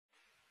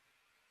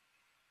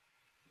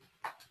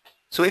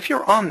So if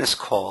you're on this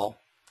call,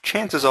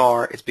 chances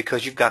are it's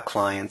because you've got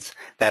clients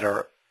that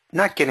are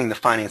not getting the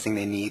financing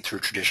they need through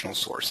traditional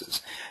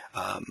sources.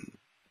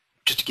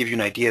 Just to give you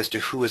an idea as to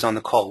who is on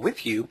the call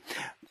with you,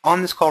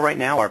 on this call right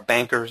now are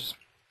bankers,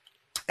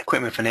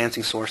 equipment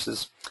financing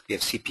sources, we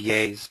have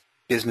CPAs,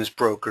 business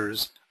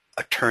brokers,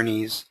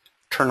 attorneys,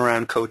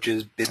 turnaround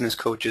coaches, business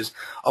coaches,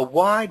 a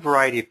wide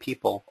variety of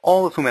people,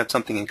 all of whom have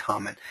something in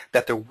common,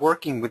 that they're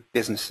working with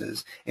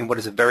businesses in what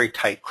is a very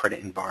tight credit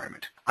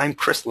environment. I'm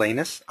Chris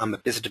Lanus. I'm a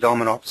Business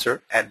Development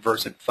Officer at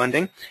Versant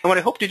Funding, and what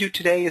I hope to do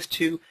today is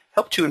to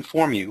help to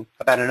inform you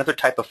about another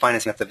type of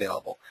financing that's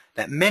available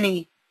that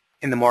many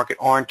in the market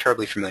aren't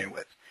terribly familiar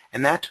with,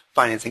 and that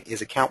financing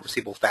is account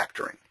receivable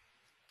factoring.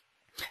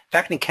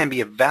 Factoring can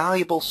be a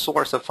valuable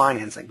source of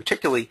financing,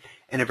 particularly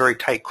in a very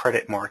tight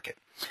credit market.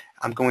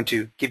 I'm going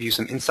to give you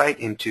some insight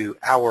into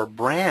our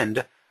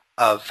brand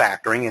of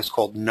factoring. It's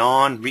called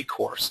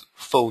non-recourse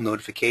full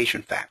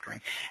notification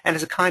factoring, and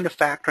it's a kind of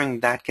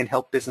factoring that can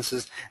help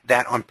businesses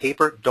that on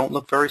paper don't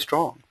look very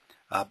strong,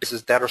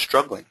 businesses that are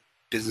struggling,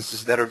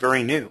 businesses that are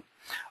very new,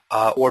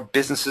 or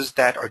businesses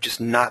that are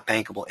just not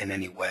bankable in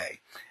any way.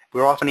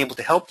 We're often able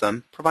to help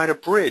them provide a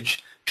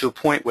bridge to a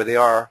point where they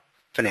are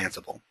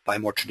financeable by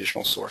more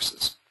traditional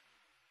sources.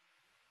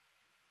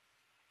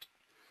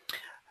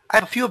 I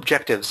have a few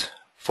objectives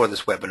for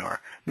this webinar.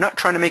 I'm not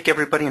trying to make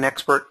everybody an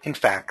expert in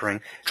factoring,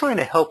 trying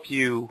to help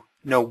you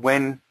know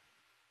when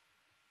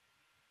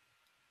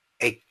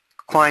a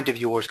client of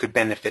yours could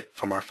benefit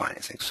from our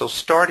financing. So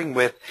starting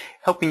with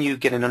helping you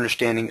get an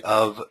understanding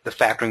of the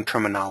factoring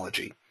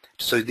terminology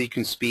so that you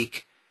can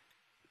speak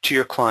to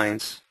your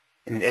clients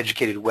in an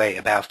educated way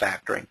about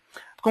factoring.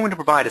 I'm going to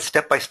provide a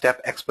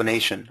step-by-step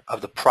explanation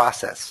of the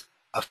process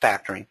of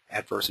factoring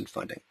at Versant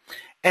Funding.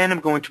 And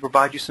I'm going to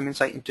provide you some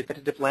insight into the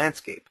competitive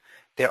landscape.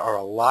 There are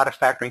a lot of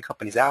factoring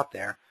companies out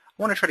there.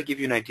 I want to try to give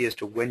you an idea as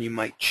to when you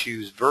might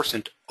choose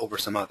Versant over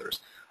some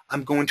others.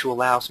 I'm going to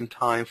allow some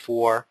time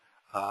for,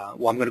 I'm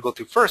going to go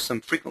through first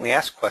some frequently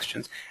asked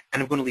questions,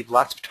 and I'm going to leave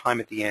lots of time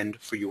at the end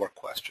for your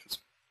questions.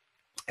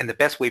 And the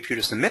best way for you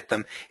to submit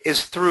them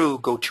is through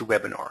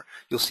GoToWebinar.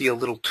 You'll see a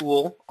little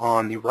tool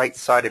on the right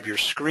side of your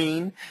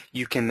screen.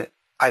 You can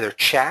either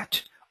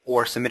chat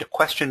or submit a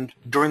question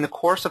during the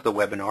course of the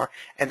webinar,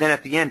 and then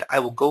at the end I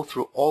will go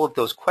through all of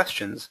those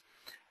questions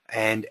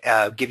and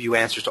give you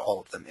answers to all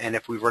of them. And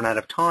if we run out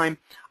of time,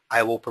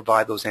 I will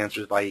provide those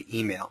answers via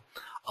email.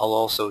 I'll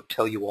also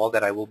tell you all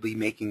that I will be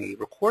making a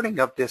recording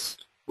of this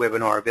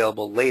webinar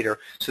available later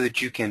so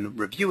that you can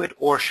review it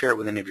or share it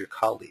with any of your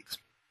colleagues.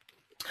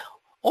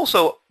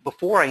 Also,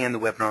 before I end the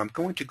webinar, I'm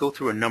going to go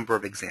through a number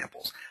of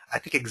examples. I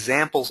think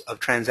examples of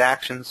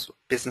transactions,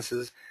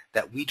 businesses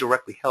that we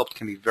directly helped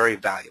can be very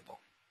valuable.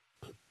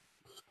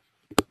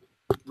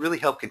 Really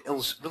help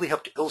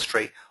to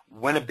illustrate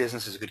when a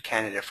business is a good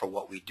candidate for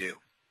what we do.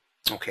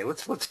 Okay,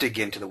 let's dig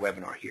into the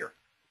webinar here.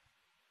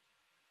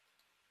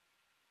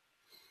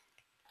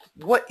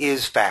 What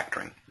is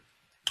factoring?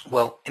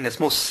 Well, in its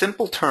most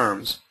simple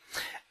terms,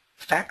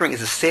 factoring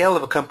is a sale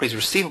of a company's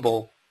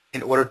receivable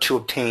in order to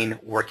obtain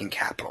working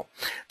capital.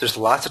 There's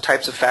lots of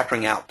types of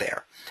factoring out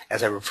there,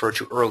 as I referred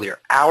to earlier.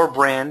 Our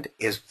brand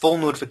is full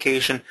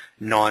notification,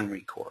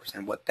 non-recourse,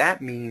 and what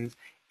that means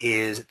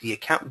is the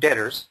account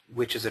debtors,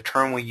 which is a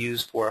term we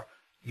use for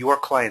your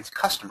client's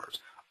customers,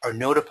 are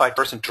notified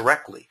Versant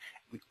directly.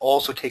 We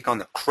also take on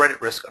the credit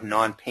risk of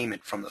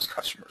non-payment from those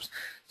customers.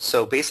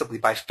 So basically,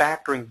 by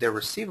factoring their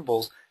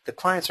receivables, the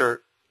clients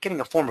are getting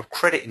a form of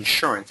credit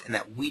insurance in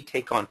that we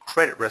take on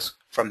credit risk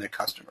from their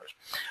customers.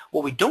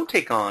 What we don't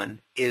take on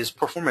is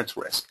performance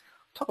risk.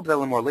 I'll talk about that a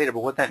little more later,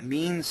 but what that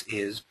means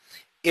is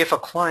if a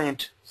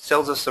client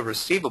sells us a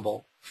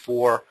receivable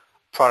for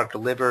product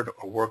delivered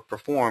or work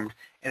performed,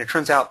 and it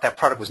turns out that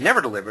product was never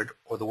delivered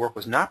or the work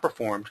was not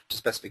performed to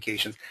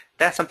specifications,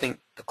 that's something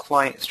the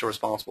client is still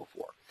responsible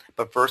for.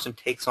 But Versant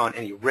takes on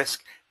any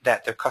risk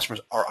that their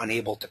customers are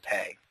unable to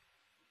pay.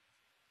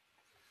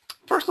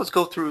 First, let's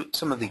go through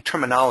some of the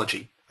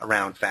terminology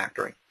around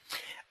factoring.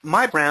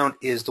 My background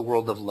is the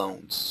world of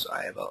loans.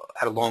 I have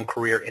had a long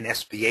career in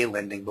SBA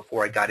lending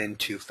before I got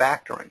into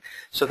factoring.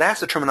 So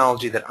that's the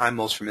terminology that I'm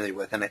most familiar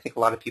with, and I think a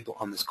lot of people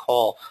on this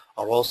call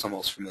are also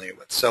most familiar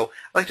with. So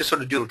I'd like to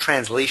sort of do a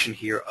translation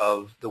here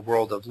of the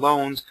world of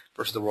loans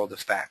versus the world of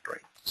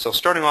factoring. So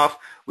starting off,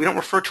 we don't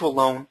refer to a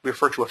loan, we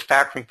refer to a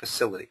factoring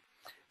facility.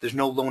 There's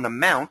no loan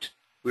amount,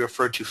 we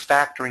refer to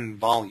factoring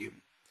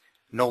volume.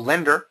 No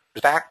lender,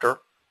 factor,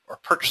 or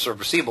purchaser of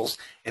receivables.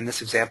 In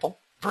this example,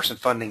 Versant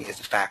Funding is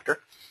the factor.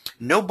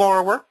 No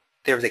borrower,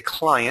 there is a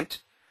client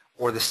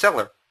or the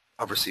seller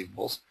of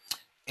receivables.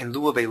 In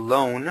lieu of a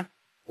loan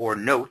or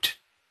note,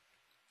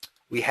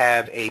 we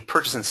have a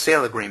purchase and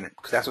sale agreement,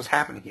 because that's what's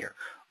happening here.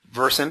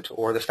 Versant,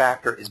 or the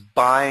factor, is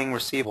buying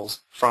receivables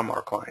from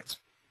our clients.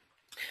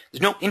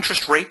 There's no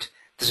interest rate,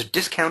 there's a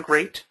discount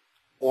rate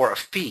or a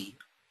fee,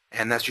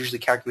 and that's usually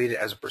calculated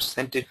as a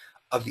percentage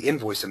of the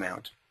invoice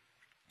amount,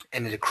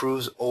 and it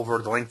accrues over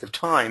the length of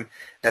time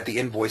that the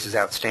invoice is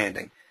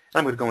outstanding.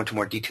 I'm going to go into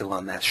more detail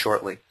on that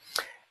shortly.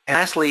 And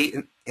lastly,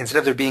 instead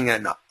of there being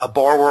a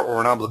borrower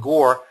or an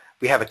obligor,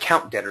 we have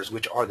account debtors,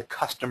 which are the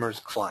customer's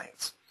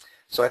clients.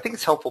 So I think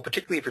it's helpful,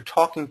 particularly if you're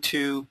talking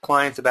to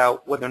clients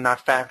about whether or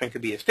not factoring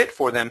could be a fit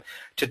for them,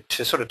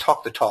 to sort of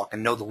talk the talk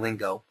and know the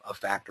lingo of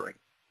factoring.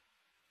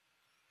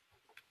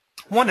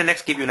 I want to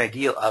next give you an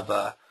idea of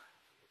a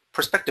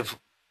prospective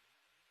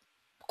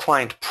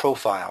client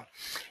profile.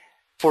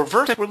 For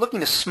Versant, we're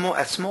looking at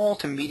small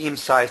to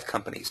medium-sized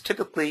companies.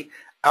 Typically,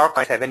 our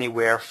clients have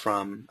anywhere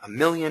from $1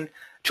 million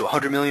to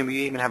 $100 million. We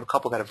even have a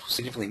couple that have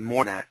significantly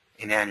more than that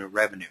in annual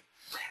revenue.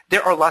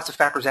 There are lots of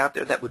factors out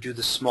there that would do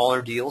the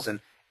smaller deals, and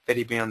if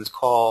anybody on this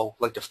call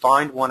would like to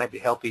find one, I'd be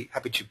happy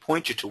to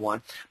point you to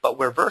one. But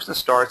where Versant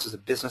starts is a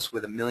business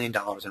with $1 million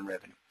in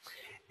revenue.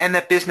 And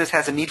that business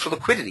has a need for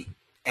liquidity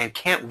and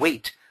can't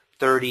wait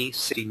 30,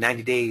 60,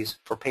 90 days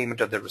for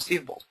payment of their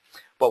receivables.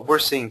 What we're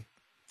seeing,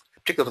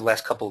 particularly over the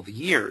last couple of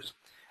years,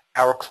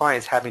 our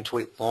clients having to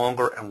wait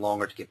longer and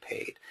longer to get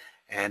paid.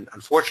 And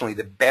unfortunately,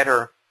 the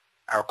better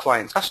our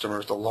clients'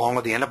 customers, the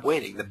longer they end up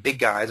waiting. The big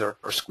guys are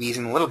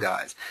squeezing the little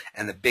guys,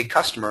 and the big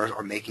customers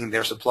are making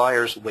their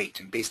suppliers wait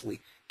and basically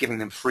giving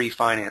them free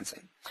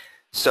financing.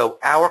 So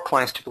our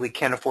clients typically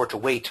can't afford to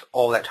wait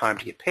all that time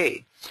to get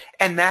paid.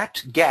 And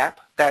that gap,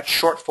 that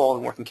shortfall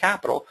in working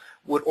capital,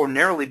 would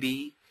ordinarily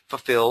be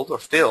fulfilled or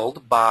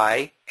filled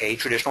by a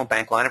traditional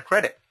bank line of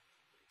credit.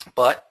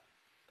 But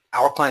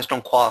our clients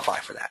don't qualify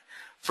for that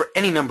for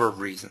any number of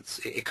reasons.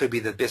 It could be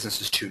that the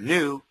business is too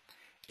new,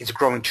 it's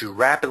growing too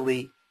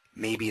rapidly,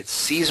 maybe it's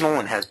seasonal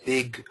and has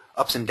big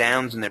ups and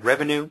downs in their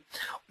revenue,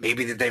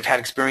 maybe that they've had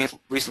experienced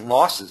recent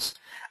losses,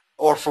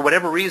 or for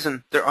whatever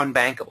reason, they're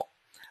unbankable.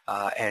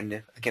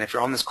 And again, if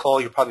you're on this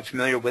call, you're probably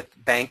familiar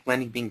with bank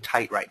lending being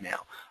tight right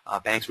now.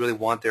 Banks really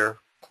want their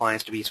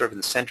clients to be sort of in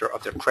the center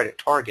of their credit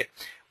target,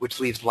 which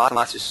leaves lots and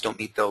lots that just don't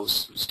meet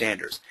those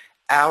standards.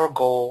 Our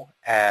goal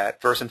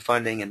at Versant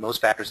Funding and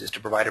most factors is to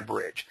provide a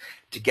bridge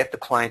to get the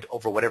client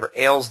over whatever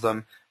ails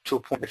them to a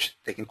point which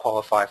they can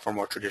qualify for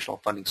more traditional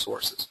funding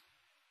sources.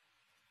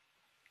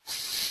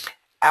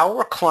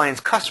 Our clients'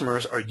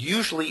 customers are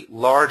usually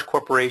large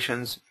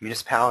corporations,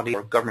 municipalities,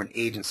 or government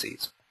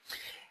agencies.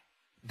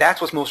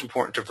 That's what's most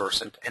important to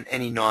Versant and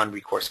any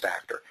non-recourse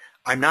factor.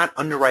 I'm not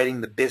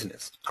underwriting the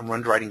business. I'm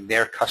underwriting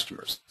their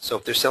customers. So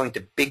if they're selling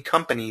to big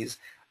companies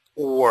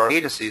or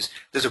agencies,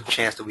 there's a good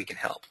chance that we can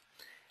help.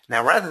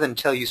 Now, rather than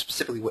tell you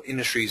specifically what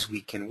industries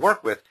we can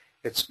work with,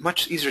 it's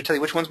much easier to tell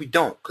you which ones we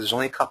don't, because there's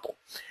only a couple.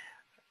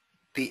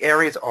 The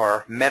areas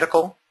are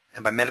medical,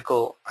 and by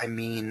medical I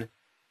mean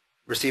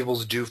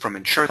receivables due from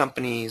insurance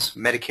companies,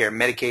 Medicare,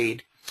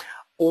 Medicaid,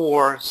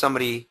 or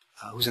somebody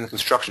who's in the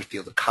construction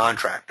field, a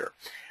contractor.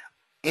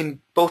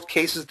 In both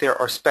cases, there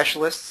are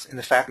specialists in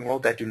the factoring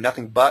world that do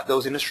nothing but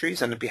those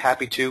industries, and I'd be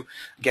happy to,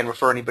 again,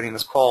 refer anybody in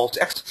this call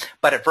to experts.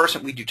 But at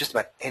Versant, we do just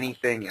about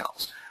anything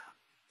else.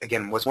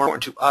 Again, what's more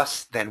important to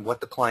us than what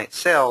the client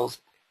sells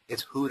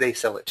is who they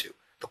sell it to,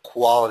 the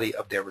quality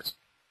of their results.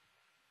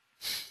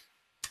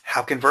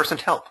 How can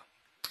Versant help?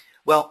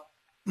 Well,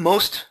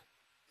 most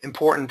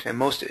important and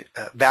most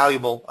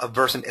valuable of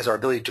Versant is our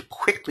ability to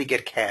quickly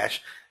get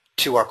cash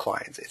to our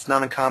clients. It's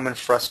not uncommon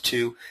for us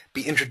to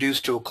be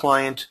introduced to a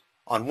client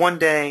on one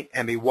day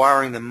and be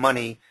wiring them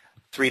money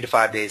 3 to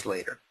 5 days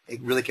later.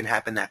 It really can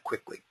happen that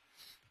quickly.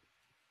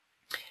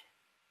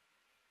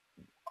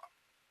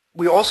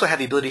 We also have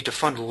the ability to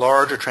fund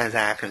larger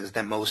transactions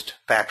than most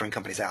factoring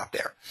companies out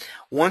there.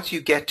 Once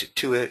you get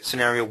to a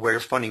scenario where you're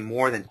funding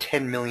more than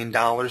 $10 million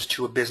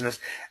to a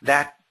business,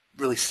 that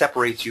really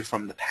separates you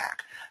from the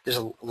pack. There's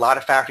a lot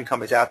of factoring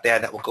companies out there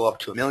that will go up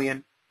to $1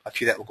 million, a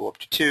few that will go up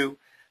to 2,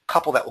 a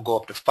couple that will go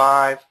up to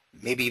 5,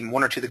 maybe even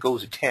 1 or 2 that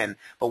goes to 10.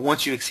 But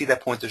once you exceed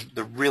that point,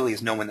 there really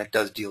is no one that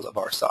does deals of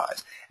our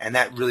size, and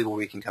that really where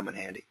we can come in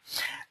handy.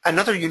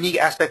 Another unique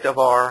aspect of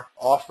our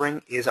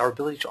offering is our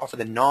ability to offer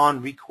the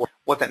non-recourse.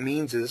 What that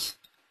means is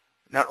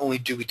not only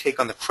do we take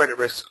on the credit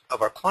risk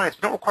of our clients,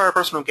 we don't require a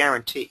personal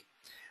guarantee.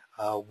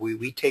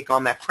 We take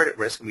on that credit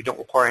risk, and we don't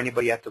require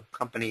anybody at the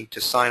company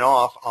to sign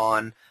off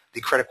on the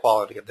credit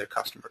quality of their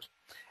customers.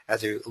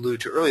 As I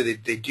alluded to earlier,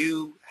 they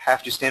do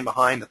have to stand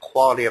behind the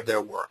quality of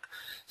their work.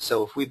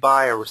 So if we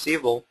buy a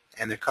receivable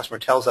and the customer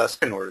tells us,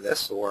 I can order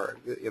this, or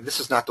this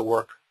is not the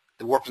work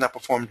was not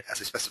performed as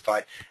I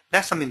specified,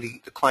 that's something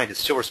the client is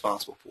still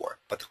responsible for.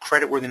 But the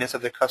creditworthiness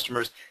of their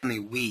customers,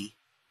 something we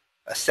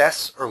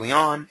assess early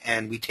on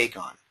and we take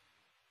on.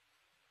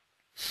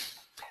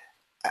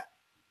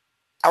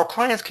 Our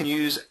clients can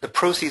use the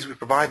proceeds we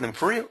provide them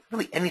for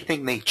really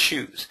anything they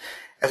choose.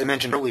 As I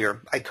mentioned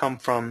earlier, I come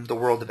from the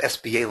world of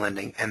SBA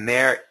lending, and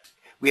there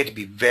we had to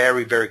be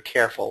very, very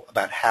careful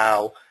about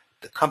how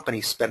the company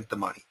spent the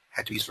money. It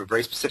had to be used for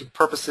very specific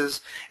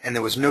purposes, and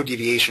there was no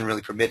deviation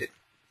really permitted.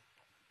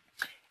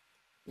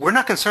 We're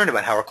not concerned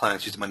about how our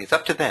clients use the money. It's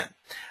up to them.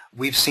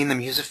 We've seen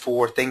them use it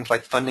for things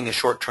like funding a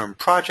short-term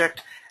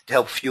project to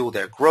help fuel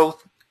their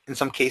growth, in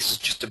some cases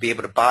just to be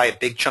able to buy a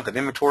big chunk of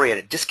inventory at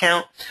a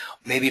discount,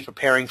 maybe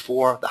preparing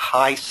for the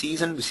high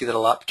season. We see that a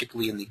lot,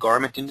 particularly in the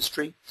garment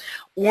industry.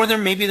 Or they're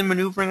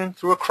maneuvering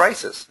through a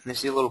crisis, and they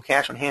see a little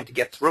cash on hand to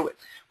get through it.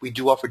 We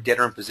do offer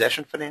debtor in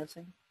possession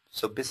financing,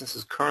 So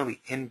businesses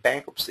currently in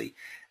bankruptcy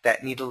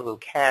that need a little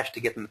cash to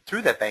get them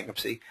through that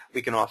bankruptcy,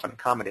 we can often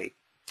accommodate.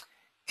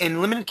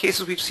 In limited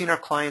cases, we've seen our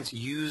clients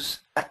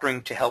use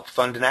factoring to help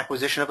fund an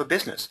acquisition of a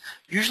business.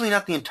 Usually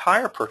not the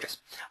entire purchase,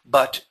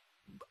 but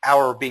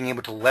our being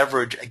able to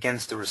leverage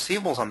against the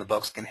receivables on the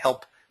books can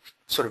help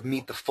sort of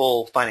meet the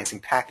full financing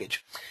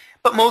package.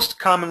 But most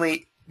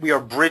commonly, we are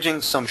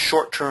bridging some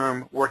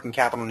short-term working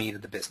capital need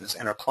of the business,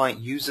 and our client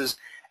uses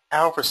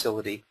our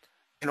facility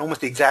in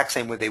almost the exact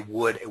same way they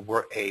would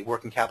a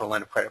working capital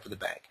line of credit for the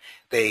bank.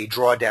 They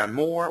draw down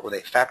more, or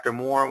they factor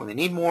more when they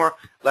need more,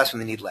 less when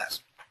they need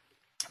less.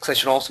 So I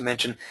should also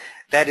mention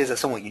that is a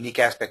somewhat unique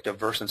aspect of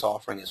Versant's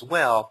offering as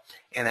well,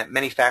 and that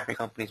many factoring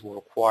companies will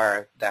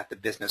require that the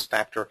business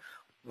factor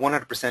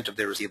 100% of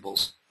their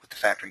receivables with the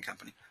factoring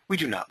company. We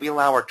do not. We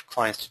allow our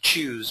clients to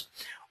choose.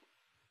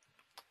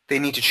 They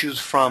need to choose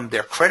from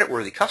their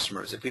creditworthy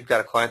customers. If we've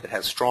got a client that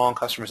has strong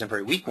customers and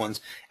very weak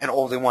ones, and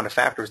all they want to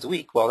factor is the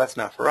weak, well, that's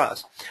not for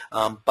us.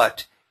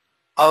 But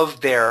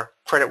of their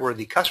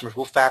creditworthy customers,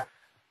 we'll factor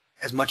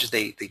as much as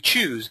they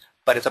choose,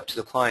 but it's up to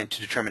the client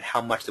to determine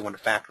how much they want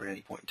to factor at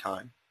any point in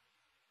time.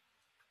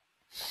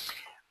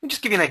 Let me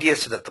just give you an idea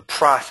as to the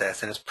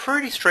process, and it's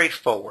pretty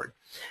straightforward.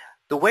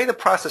 The way the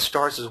process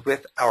starts is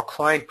with our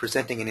client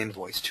presenting an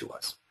invoice to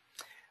us.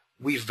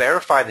 We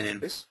verify the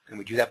invoice, and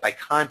we do that by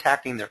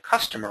contacting their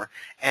customer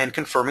and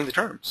confirming the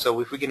terms. So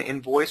if we get an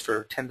invoice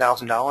for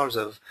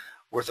 $10,000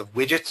 worth of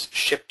widgets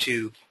shipped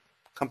to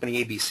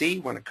company ABC,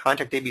 we're going to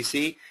contact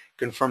ABC,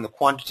 confirm the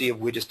quantity of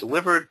widgets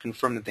delivered,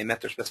 confirm that they met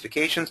their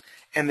specifications,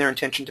 and their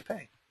intention to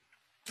pay.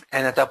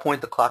 And at that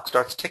point, the clock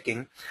starts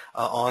ticking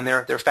on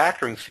their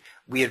factoring fee.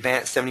 We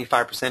advance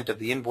 75% of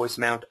the invoice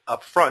amount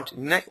up front,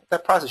 and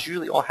that process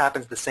usually all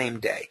happens the same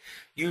day.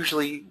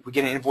 Usually, we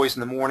get an invoice in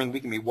the morning, we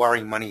can be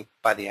wiring money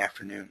by the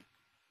afternoon.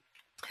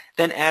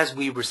 Then as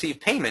we receive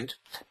payment,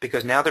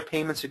 because now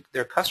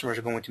their customers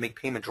are going to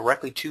make payment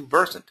directly to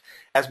Versant,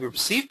 as we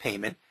receive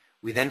payment,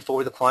 we then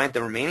forward the client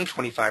the remaining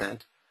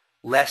 25%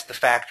 less the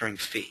factoring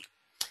fee.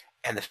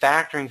 And the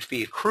factoring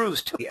fee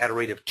accrues to at a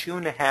rate of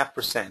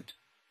 2.5%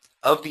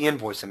 of the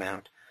invoice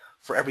amount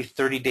for every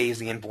 30 days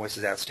the invoice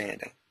is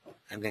outstanding.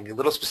 I'm going to get a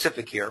little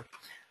specific here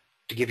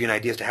to give you an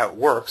idea as to how it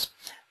works,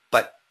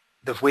 but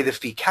the way the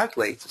fee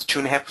calculates is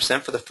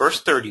 2.5% for the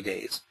first 30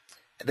 days,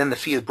 and then the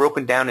fee is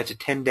broken down into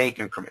 10-day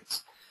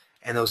increments.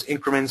 And those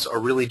increments are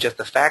really just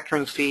the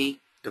factoring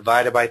fee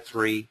divided by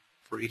 3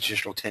 for each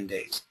additional 10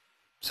 days.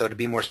 So to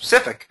be more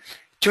specific,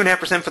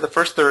 2.5% for the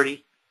first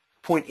 30,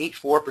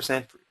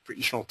 0.84% for each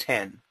additional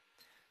 10.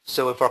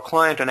 So if our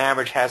client on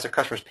average has their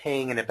customers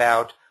paying in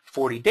about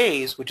 40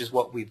 days, which is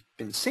what we've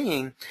been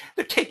seeing,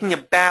 they're taking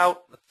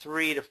about a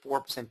 3 to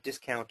 4%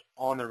 discount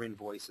on their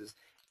invoices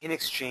in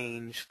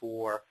exchange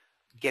for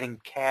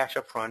getting cash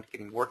up front,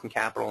 getting working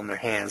capital in their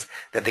hands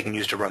that they can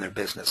use to run their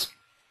business.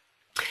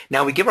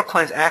 Now, we give our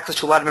clients access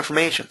to a lot of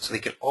information, so they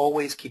can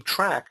always keep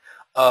track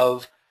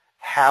of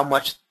how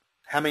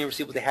many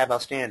receivables they have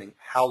outstanding,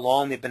 how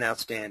long they've been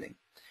outstanding,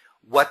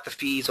 what the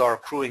fees are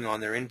accruing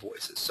on their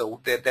invoices, so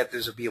that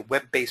there's will be a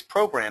web-based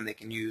program they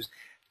can use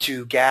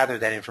to gather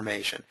that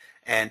information.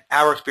 And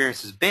our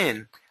experience has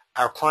been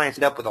our clients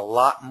end up with a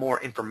lot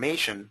more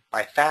information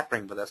by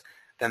factoring with us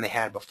than they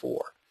had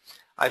before.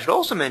 I should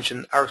also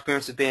mention our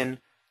experience has been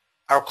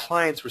our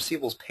clients'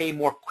 receivables pay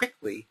more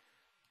quickly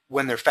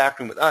when they're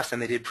factoring with us than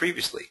they did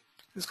previously.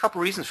 There's a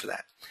couple reasons for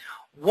that.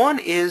 One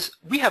is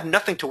we have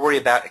nothing to worry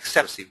about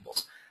except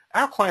receivables.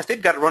 Our clients,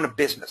 they've got to run a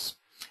business,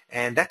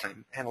 and that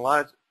time, and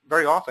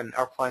very often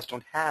our clients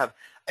don't have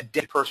a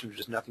dead person who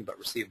does nothing but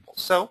receivables.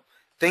 So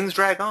things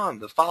drag on.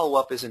 The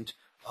follow-up isn't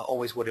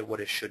always what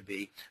it should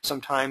be.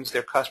 Sometimes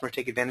their customers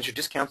take advantage of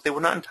discounts they were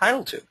not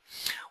entitled to.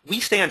 We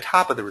stay on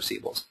top of the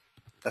receivables.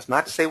 That's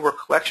not to say we're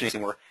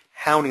collecting, we're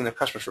hounding their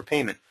customers for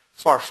payment.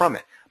 Far from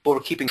it. But we're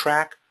keeping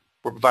track.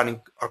 We're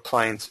providing our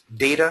clients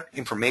data,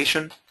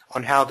 information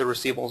on how the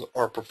receivables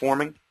are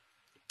performing.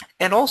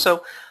 And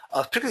also,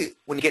 particularly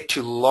when you get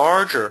to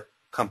larger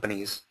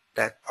companies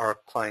that our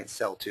clients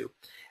sell to,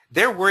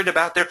 they're worried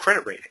about their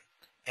credit rating.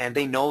 And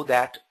they know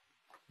that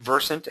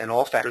Versant and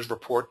all factors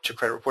report to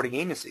credit reporting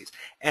agencies.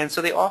 And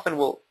so they often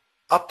will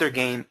up their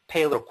game,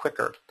 pay a little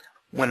quicker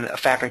when a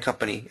factoring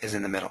company is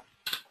in the middle.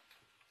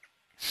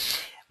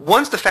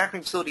 Once the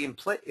factoring facility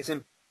is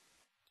in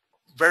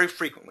very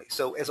frequently,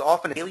 so as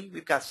often as daily,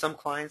 we've got some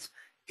clients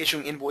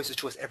issuing invoices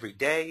to us every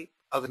day,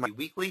 others might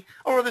be weekly,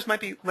 or others might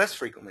be less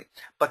frequently.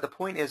 But the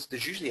point is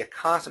there's usually a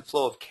constant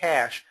flow of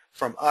cash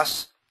from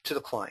us to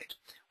the client.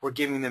 We're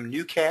giving them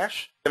new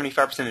cash,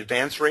 75%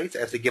 advance rates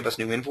as they give us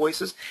new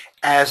invoices.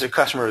 As their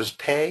customers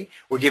pay,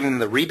 we're giving them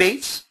the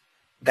rebates.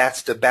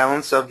 That's the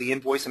balance of the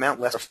invoice amount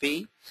less a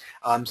fee.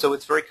 So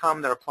it's very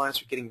common that our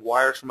clients are getting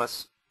wires from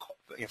us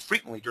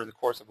frequently during the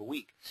course of a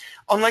week.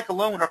 Unlike a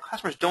loan, our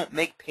customers don't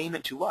make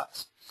payment to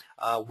us.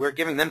 We're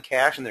giving them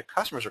cash and their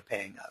customers are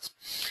paying us.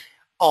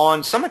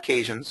 On some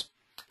occasions,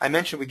 I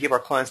mentioned we give our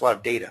clients a lot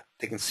of data.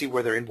 They can see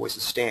where their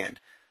invoices stand.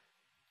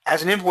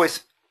 As an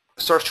invoice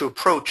starts to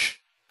approach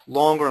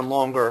longer and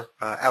longer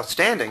time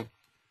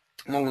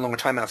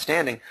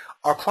outstanding,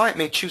 our client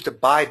may choose to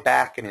buy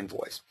back an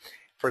invoice.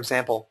 For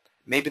example,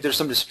 maybe there's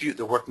some dispute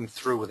they're working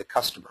through with a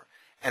customer,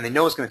 and they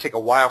know it's going to take a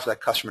while for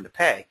that customer to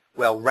pay.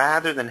 Well,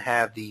 rather than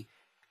have the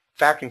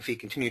factoring fee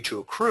continue to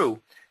accrue,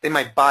 they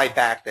might buy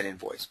back that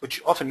invoice,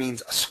 which often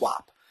means a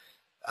swap.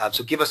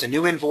 So give us a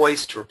new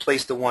invoice to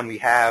replace the one we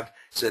have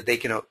so that they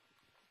can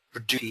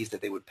reduce fees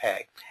that they would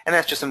pay. And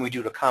that's just something we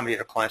do to accommodate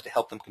our clients to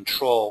help them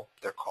control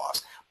their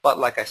costs. But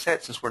like I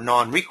said, since we're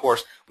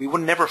non-recourse, we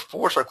would never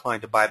force our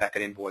client to buy back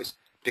an invoice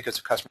because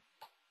the customer.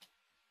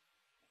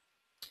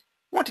 I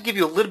want to give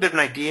you a little bit of an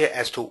idea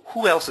as to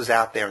who else is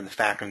out there in the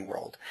factoring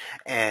world.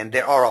 And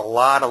there are a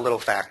lot of little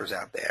factors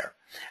out there.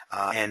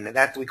 And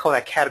that we call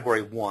that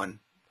category 1.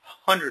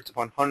 Hundreds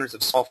upon hundreds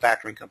of small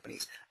factoring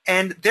companies.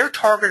 And their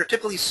target are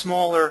typically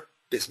smaller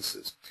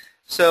businesses.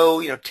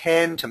 So,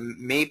 10 to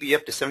maybe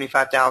up to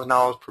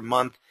 $75,000 per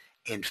month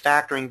in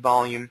factoring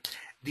volume.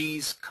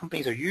 These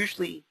companies are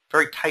usually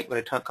very tight when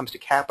it comes to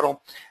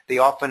capital. They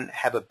often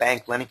have a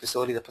bank lending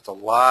facility that puts a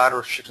lot of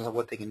restrictions on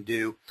what they can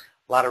do,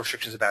 a lot of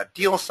restrictions about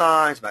deal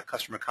size, about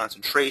customer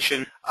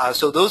concentration.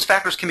 So those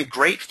factors can be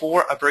great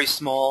for a very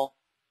small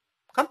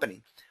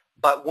company.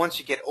 But once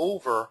you get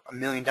over $1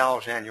 million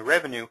in annual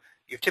revenue,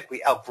 you've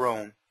typically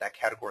outgrown that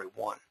category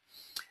 1.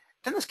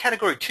 Then there's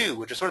category 2,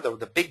 which is sort of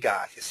the big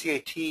guys. The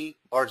CAT,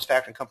 largest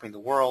factoring company in the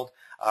world.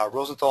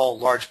 Rosenthal,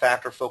 large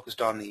factor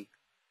focused on the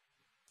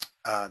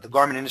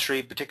garment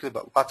industry, particularly,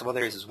 but lots of other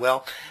areas as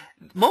well.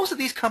 Most of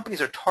these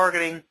companies are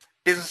targeting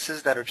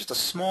businesses that are just a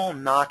small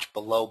notch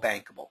below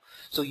bankable.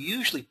 So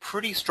usually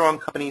pretty strong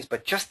companies,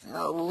 but just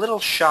a little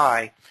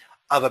shy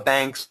of a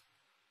bank's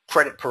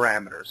credit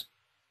parameters.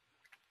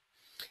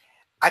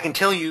 I can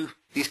tell you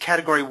these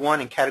category 1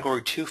 and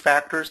category 2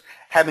 factors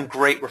have been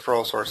great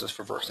referral sources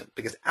for Versant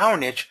because our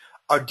niche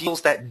are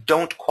deals that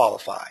don't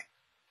qualify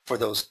for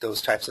those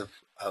types of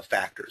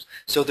factors.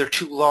 So they're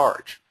too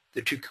large.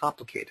 They're too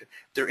complicated.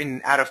 They're in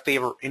an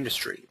out-of-favor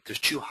industry. There's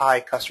too high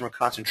customer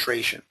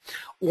concentration.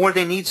 Or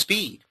they need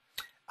speed.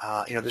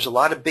 There's a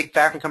lot of big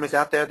factoring companies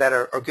out there that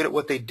are good at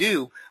what they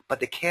do, but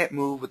they can't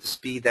move with the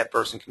speed that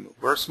Versant can move.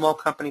 We're a small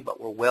company, but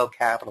we're well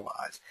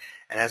capitalized.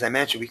 And as I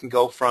mentioned, we can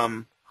go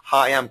from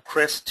hi, I'm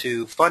Chris,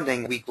 to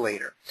funding a week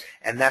later.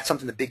 And that's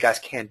something the big guys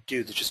can't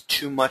do. There's just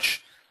too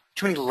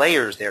many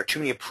layers there, too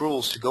many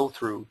approvals to go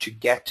through to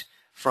get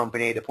from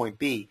point A to point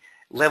B,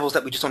 levels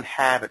that we just don't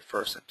have at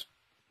Versant.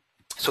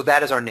 So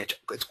that is our niche.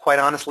 It's quite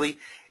honestly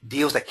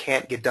deals that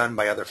can't get done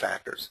by other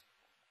factors.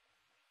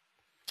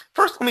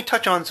 First, let me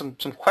touch on some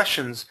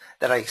questions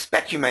that I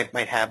expect you might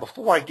have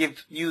before I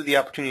give you the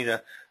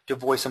opportunity to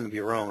voice some of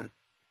your own.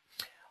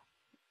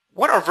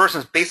 What are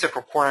Versant's basic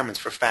requirements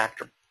for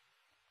factoring?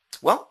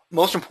 Well,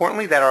 most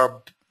importantly, that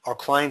our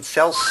clients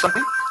sell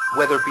something,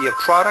 whether it be a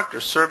product or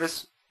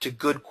service, to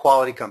good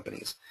quality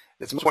companies.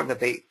 It's important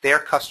that their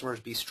customers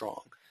be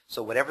strong.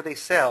 So whatever they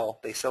sell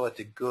it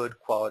to good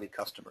quality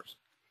customers.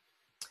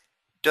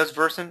 Does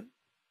Versant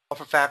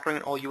offer factoring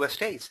in all U.S.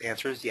 states? The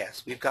answer is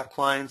yes. We've got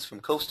clients from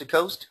coast to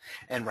coast,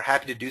 and we're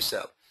happy to do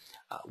so.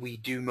 We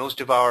do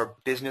most of our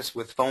business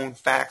with phone,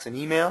 fax, and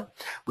email.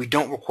 We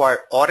don't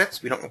require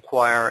audits. We don't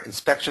require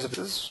inspections of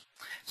business.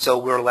 So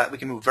we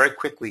can move very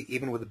quickly,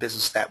 even with a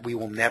business that we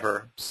will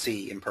never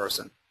see in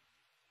person.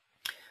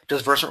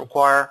 Does Versant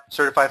require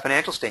certified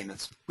financial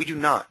statements? We do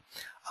not.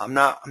 I'm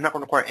not going to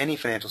require any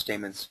financial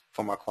statements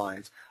from our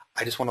clients.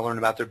 I just want to learn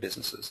about their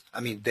businesses.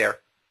 Their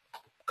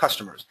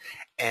customers.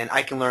 And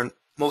I can learn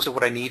most of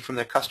what I need from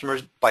their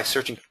customers by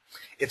searching.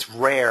 It's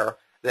rare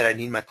that I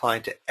need my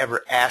client to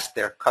ever ask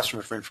their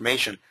customer for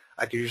information.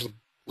 I can usually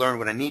learn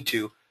what I need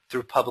to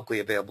through publicly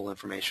available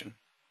information.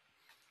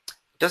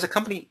 Does a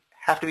company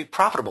have to be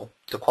profitable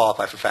to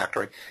qualify for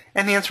factoring?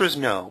 And the answer is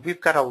no.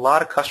 We've got a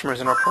lot of customers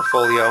in our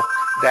portfolio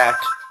that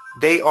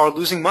they are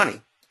losing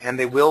money, and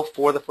they will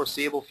for the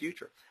foreseeable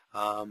future.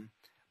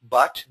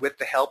 But with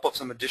the help of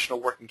some additional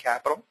working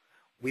capital,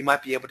 we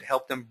might be able to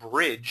help them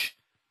bridge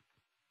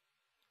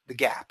the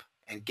gap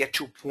and get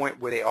to a point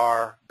where they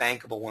are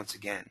bankable once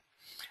again.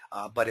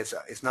 But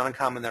it's not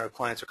uncommon that our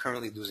clients are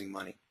currently losing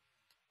money.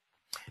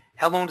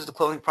 How long does the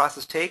closing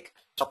process take?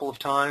 A couple of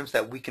times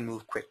that we can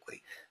move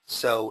quickly.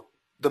 So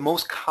the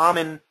most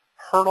common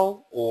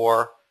hurdle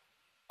or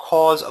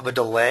cause of a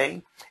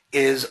delay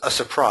is a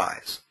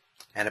surprise.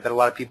 And I bet a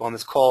lot of people on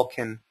this call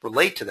can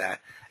relate to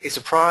that. A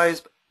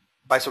surprise,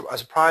 by a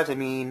surprise I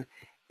mean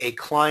a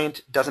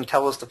client doesn't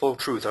tell us the full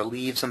truth or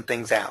leaves some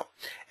things out.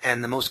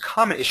 And the most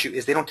common issue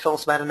is they don't tell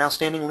us about an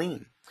outstanding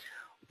lien.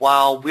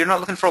 While we're not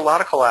looking for a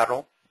lot of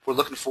collateral, we're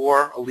looking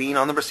for a lien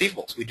on the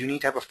receivables. We do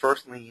need to have a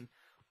first lien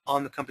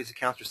on the company's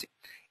accounts receivable.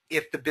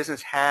 If the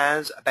business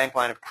has a bank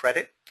line of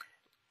credit,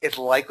 it's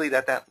likely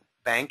that that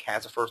bank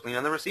has a first lien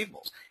on the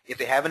receivables. If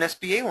they have an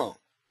SBA loan,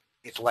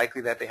 it's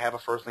likely that they have a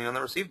first lien on the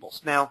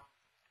receivables. Now,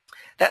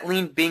 that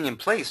lien being in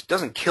place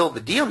doesn't kill the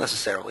deal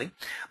necessarily,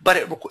 but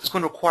it's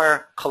going to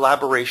require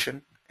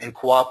collaboration and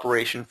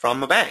cooperation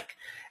from a bank.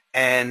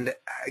 And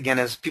again,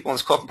 as people on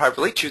this call can probably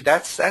relate to,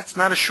 that's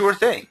not a sure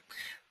thing.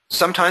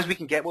 Sometimes we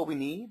can get what we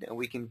need, and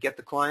we can get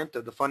the client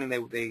the funding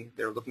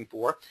they're looking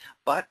for,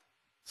 but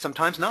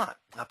Sometimes not,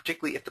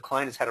 particularly if the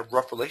client has had a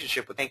rough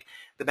relationship with the bank.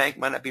 The bank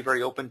might not be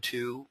very open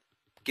to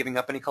giving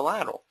up any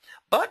collateral.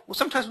 But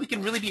sometimes we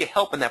can really be a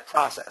help in that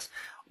process.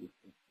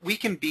 We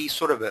can be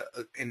sort of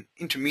an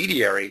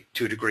intermediary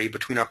to a degree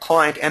between our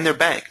client and their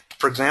bank.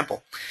 For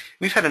example,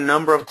 we've had a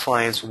number of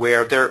clients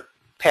where they're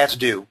past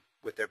due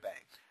with their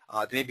bank.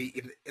 They may be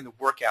even in the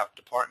workout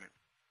department.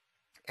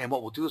 And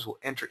what we'll do is we'll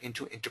enter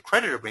into an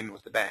intercreditor agreement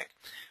with the bank,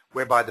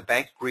 whereby the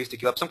bank agrees to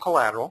give up some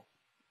collateral,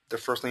 their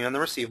first lien on the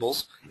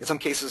receivables. In some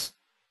cases,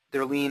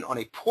 their lien on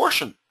a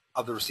portion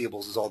of the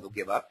receivables is all they'll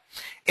give up.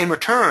 In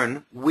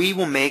return, we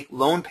will make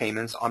loan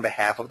payments on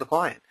behalf of the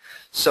client.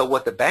 So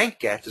what the bank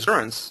gets is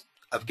assurance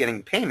of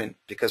getting payment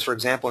because, for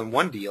example, in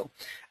one deal,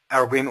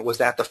 our agreement was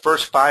that the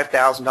first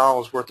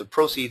 $5,000 worth of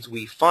proceeds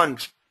we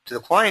fund to the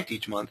client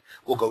each month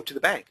will go to the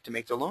bank to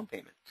make their loan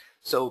payment.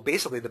 So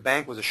basically, the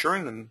bank was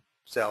assuring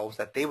themselves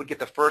that they would get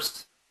the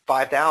first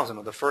 $5,000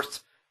 or the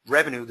first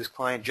revenue this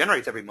client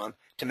generates every month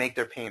to make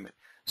their payment.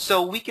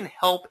 So we can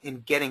help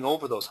in getting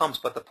over those humps,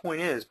 but the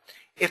point is,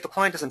 if the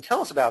client doesn't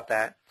tell us about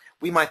that,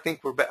 we might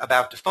think we're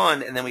about to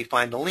fund, and then we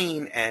find the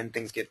lien, and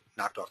things get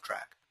knocked off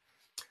track.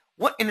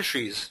 What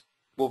industries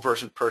will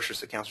Versant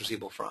purchase accounts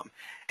receivable from?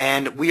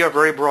 And we are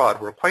very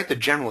broad. We're quite the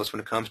generalist when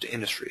it comes to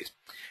industries.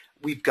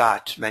 We've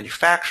got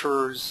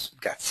manufacturers,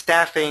 we've got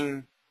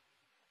staffing,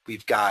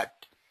 we've got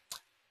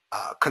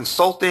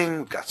consulting,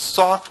 we've got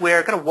software,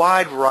 we've got a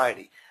wide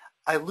variety.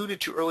 I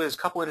alluded to earlier, there's a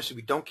couple industries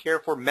we don't care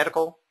for,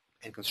 medical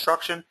and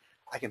construction.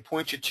 I can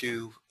point you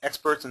to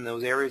experts in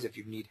those areas if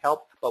you need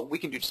help, but we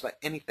can do just about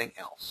anything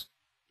else.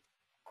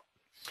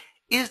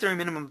 Is there a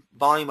minimum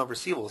volume of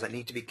receivables that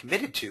need to be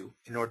committed to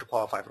in order to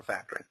qualify for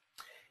factoring?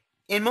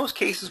 In most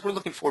cases, we're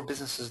looking for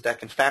businesses that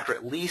can factor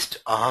at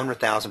least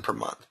 $100,000 per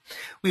month.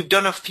 We've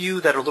done a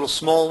few that are a little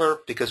smaller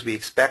because we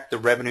expect the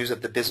revenues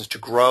of the business to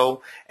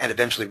grow and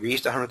eventually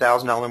reach the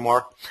 $100,000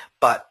 mark,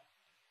 but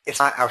it's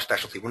not our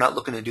specialty. We're not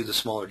looking to do the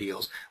smaller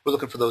deals. We're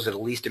looking for those at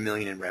least $1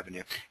 million in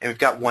revenue. And we've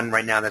got one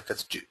right now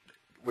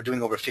we're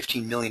doing over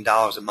 $15 million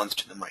a month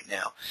to them right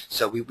now.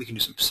 So we can do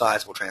some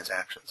sizable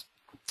transactions.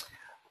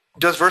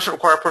 Does Versant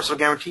require personal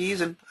guarantees?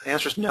 And the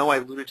answer is no. I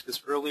alluded to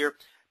this earlier.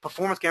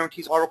 Performance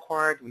guarantees are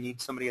required. We need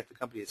somebody at the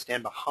company to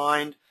stand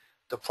behind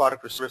the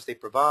product or service they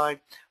provide,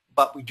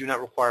 but we do not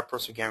require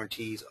personal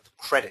guarantees of the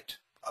credit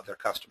of their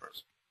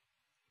customers.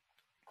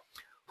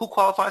 Who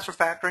qualifies for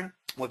factoring?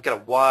 Well, we've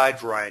got a wide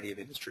variety of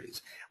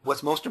industries.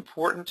 What's most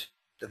important,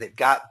 that they've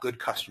got good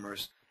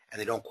customers and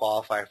they don't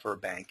qualify for a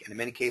bank. And in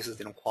many cases,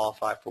 they don't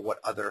qualify for what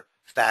other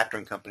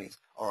factoring companies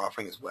are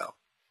offering as well.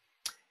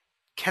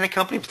 Can a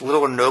company with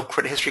little or no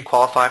credit history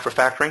qualify for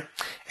factoring?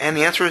 And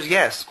the answer is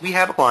yes. We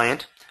have a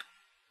client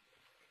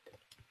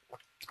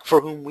for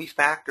whom we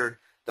factored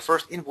the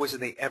first invoices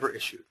they ever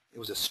issued. It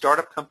was a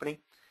startup company.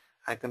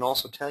 I can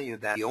also tell you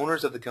that the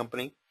owners of the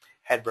company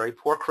had very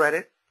poor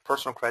credit,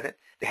 personal credit.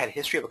 They had a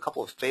history of a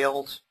couple of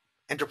failed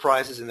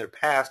enterprises in their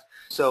past,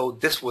 so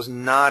this was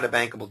not a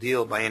bankable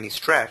deal by any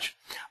stretch,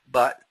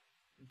 but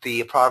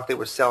the product they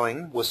were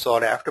selling was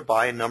sought after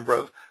by a number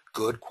of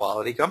good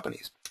quality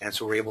companies. And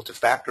so we're able to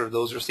factor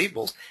those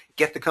receivables,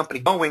 get the company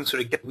going,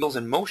 sort of get wheels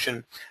in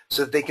motion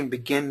so that they can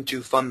begin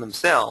to fund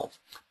themselves.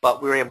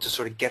 But we were able to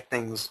sort of get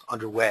things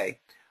underway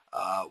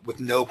with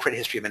no credit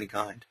history of any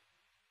kind.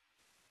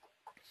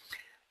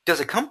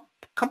 Does a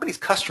company's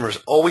customers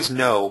always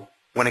know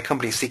when a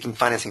company is seeking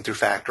financing through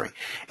factoring?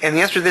 And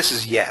the answer to this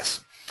is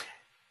yes.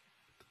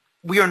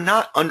 We are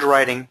not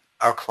underwriting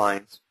our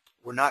clients.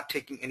 We're not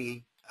taking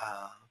any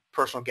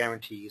personal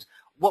guarantees.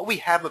 What we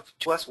have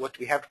what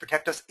we have to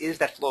protect us is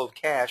that flow of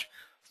cash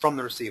from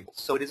the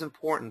receivables. So it is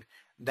important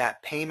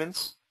that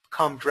payments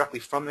come directly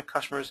from the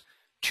customers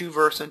to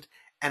Versant,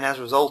 and as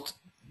a result,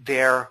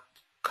 their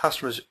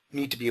customers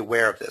need to be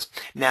aware of this.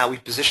 Now,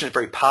 we've positioned it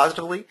very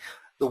positively.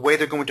 The way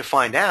they're going to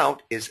find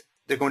out is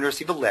they're going to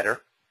receive a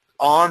letter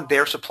on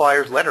their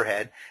supplier's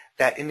letterhead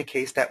that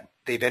indicates that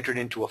they've entered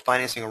into a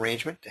financing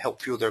arrangement to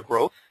help fuel their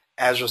growth.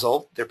 As a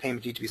result, their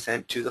payment needs to be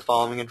sent to the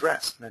following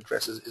address, and the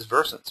address is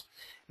Versant's.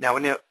 Now,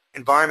 in an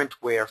environment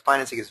where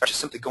financing is just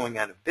simply going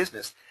out of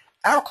business,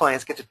 our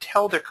clients get to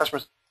tell their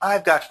customers,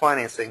 I've got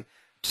financing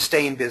to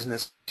stay in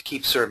business, to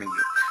keep serving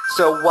you.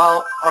 So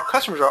while our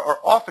customers are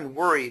often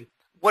worried,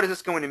 what is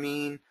this going to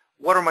mean?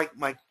 What are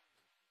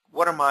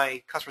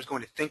my customers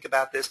going to think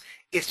about this?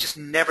 It's just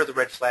never the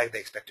red flag they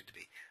expect it to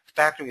be.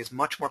 Factoring is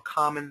much more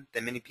common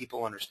than many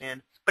people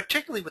understand,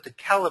 particularly with the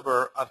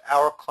caliber of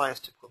our client's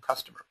typical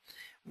customer.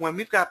 When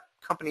we've got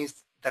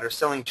companies that are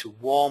selling to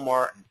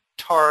Walmart and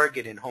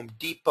Target and Home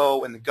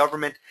Depot and the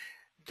government,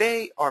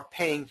 they are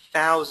paying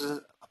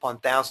thousands upon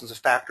thousands of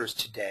factors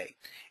today.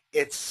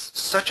 It's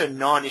such a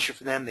non-issue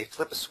for them. They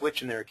flip a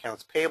switch in their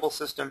accounts payable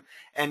system,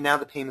 and now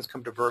the payments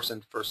come to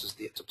Versant versus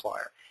the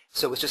supplier.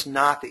 So it's just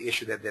not the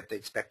issue that they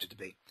expect it to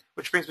be.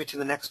 Which brings me to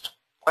the next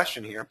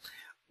question here.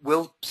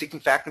 Will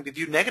seeking factoring be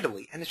viewed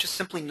negatively? And it's just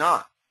simply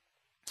not.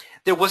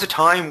 There was a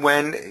time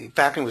when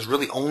factoring was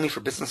really only for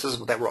businesses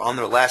that were on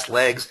their last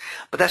legs,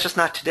 but that's just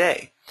not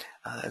today.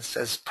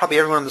 As probably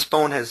everyone on this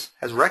phone has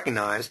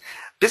recognized,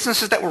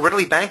 Businesses that were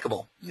readily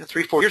bankable,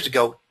 3-4 years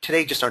ago,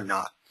 today just are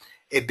not.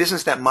 A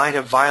business that might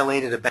have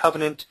violated a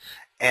covenant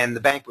and the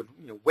bank would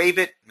waive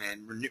it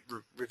and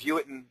review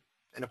it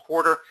in a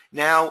quarter,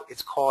 now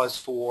it's cause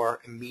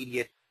for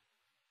immediate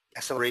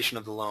acceleration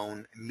of the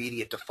loan,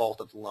 immediate default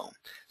of the loan.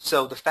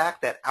 So the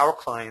fact that our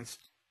clients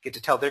get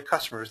to tell their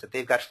customers that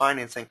they've got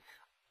financing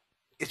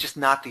is just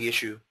not the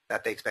issue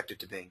that they expect it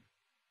to be.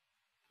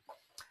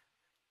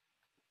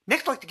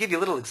 Next, I'd like to give you a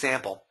little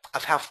example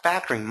of how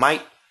factoring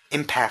might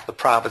impact the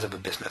profits of a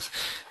business.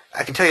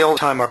 I can tell you all the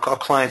time our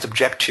clients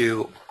object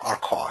to our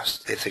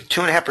costs. They say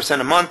 2.5%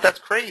 a month, that's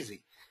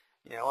crazy.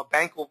 A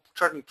bank will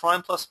charge me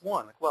prime plus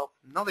 1. Like, well,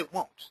 no, they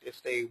won't.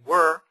 If they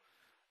were,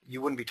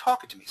 you wouldn't be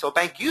talking to me. So a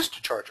bank used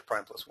to charge a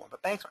prime plus 1,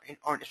 but banks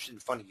aren't interested in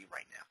funding you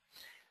right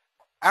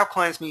now. Our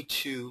clients need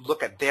to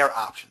look at their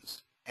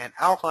options. And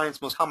our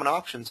clients' most common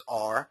options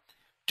are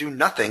do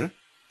nothing,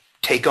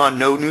 take on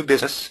no new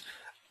business,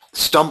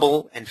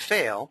 stumble and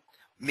fail,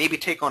 maybe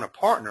take on a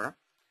partner,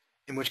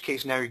 in which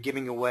case now you're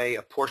giving away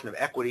a portion of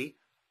equity,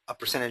 a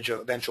percentage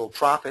of eventual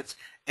profits,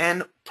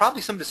 and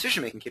probably some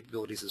decision-making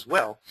capabilities as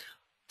well.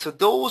 So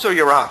those are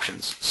your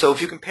options. So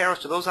if you compare us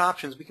to those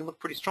options, we can look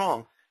pretty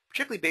strong,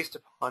 particularly based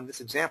upon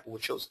this example,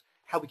 which shows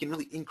how we can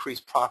really increase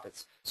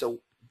profits. So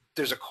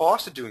there's a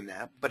cost to doing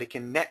that, but it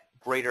can net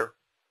greater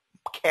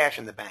cash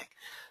in the bank.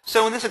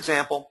 So in this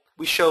example,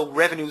 we show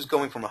revenues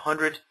going from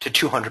 100 to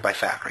 200 by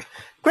factoring.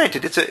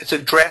 Granted, it's a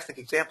drastic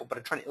example, but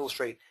I'm trying to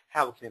illustrate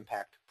how it can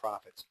impact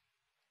profits.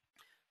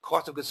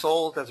 Cost of goods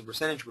sold as a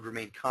percentage would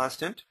remain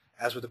constant,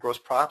 as would the gross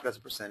profit as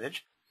a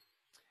percentage.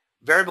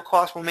 Variable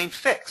costs will remain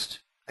fixed.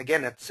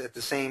 Again, that's at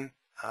the same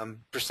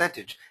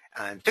percentage,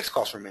 and fixed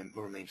costs will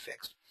remain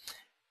fixed.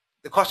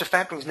 The cost of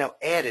factoring is now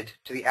added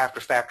to the after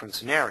factoring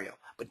scenario.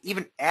 But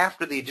even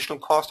after the additional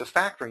cost of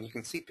factoring, you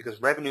can see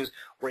because revenues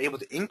were able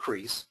to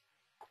increase,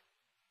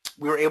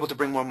 we were able to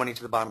bring more money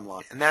to the bottom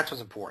line. And that's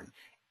what's important.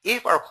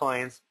 If our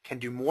clients can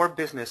do more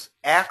business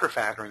after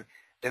factoring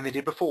than they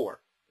did before,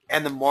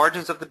 and the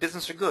margins of the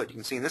business are good, you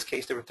can see in this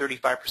case they were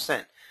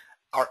 35%.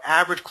 Our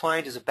average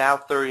client is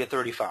about 30 to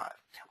 35.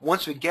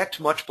 Once we get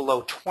to much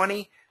below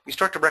 20, we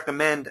start to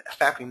recommend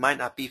factoring might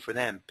not be for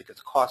them because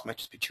the cost might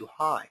just be too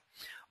high.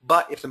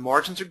 But if the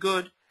margins are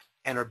good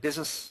and our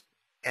business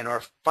and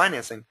our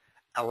financing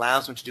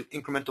allows them to do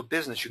incremental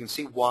business, you can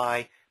see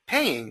why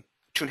paying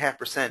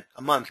 2.5%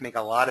 a month can make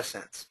a lot of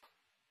sense.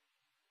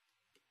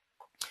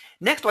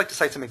 Next, I'd like to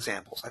cite some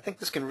examples. I think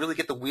this can really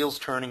get the wheels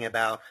turning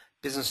about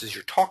businesses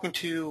you're talking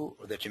to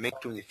or that you may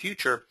do in the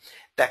future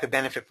that could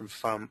benefit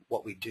from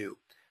what we do.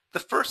 The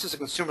first is a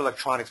consumer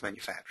electronics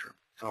manufacturer.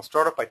 And I'll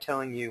start off by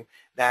telling you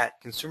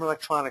that consumer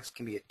electronics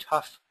can be a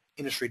tough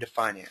industry to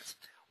finance.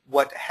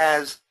 What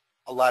has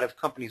a lot of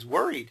companies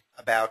worried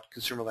about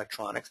consumer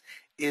electronics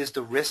is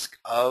the risk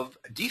of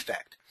a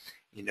defect.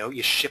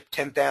 You ship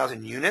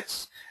 10,000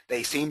 units.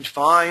 They seemed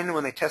fine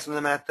when they tested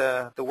them at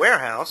the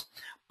warehouse,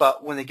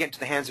 but when they get into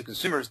the hands of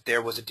consumers,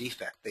 there was a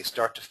defect. They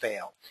start to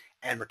fail,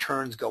 and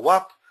returns go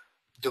up,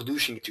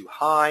 dilution gets too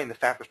high, and the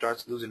factory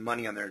starts losing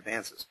money on their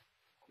advances.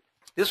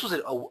 This was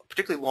a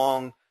particularly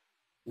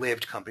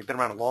long-lived company, been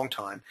around a long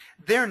time.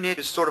 Their niche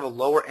is sort of a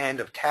lower end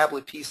of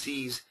tablet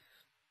PCs,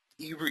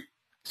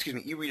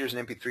 e-readers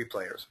and MP3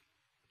 players.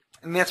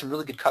 And they had some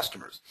really good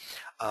customers.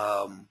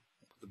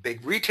 The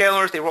big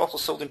retailers, they were also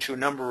sold into a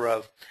number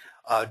of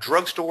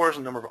drugstores, a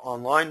number of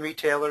online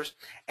retailers.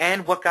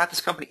 And what got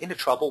this company into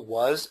trouble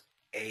was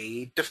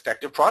a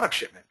defective product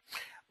shipment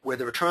where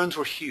the returns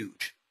were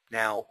huge.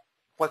 Now,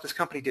 what this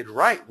company did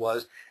right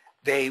was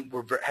they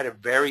had a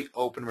very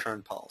open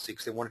return policy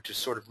because they wanted to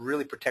sort of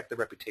really protect their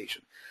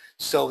reputation.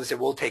 So they said,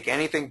 we'll take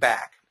anything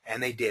back.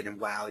 And they did. And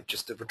wow,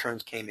 the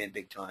returns came in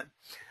big time.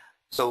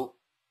 So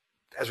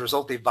as a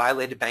result, they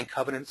violated bank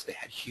covenants. They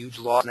had huge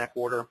loss in that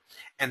quarter.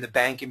 And the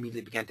bank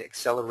immediately began to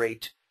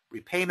accelerate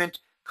repayment,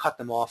 cut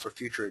them off for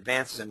future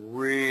advances, and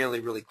really,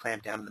 really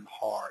clamp down on them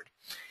hard.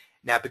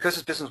 Now, because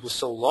this business was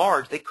so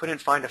large, they couldn't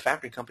find a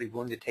factoring company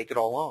willing to take it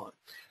all on.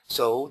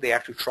 So they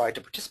actually tried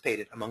to participate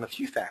it among a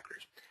few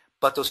factors.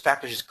 But those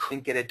factors just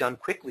couldn't get it done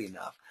quickly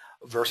enough.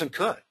 Versant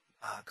could,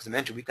 because I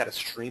mentioned we've got a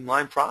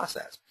streamlined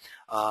process.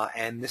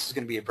 And this is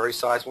going to be a very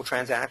sizable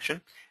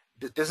transaction.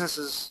 The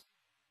business's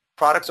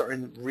products are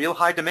in real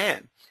high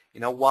demand.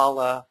 While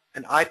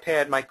an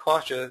iPad might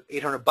cost you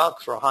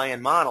 $800 for a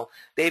high-end model,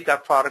 they've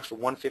got products for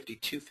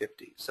 $150,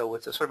 $250. So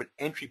it's a sort of an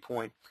entry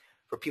point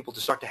for people to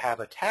start to have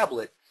a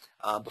tablet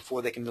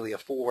before they can really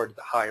afford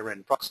the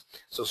higher-end products.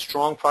 So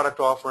strong product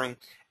offering,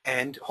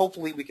 and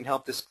hopefully we can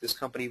help this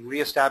company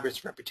reestablish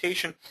its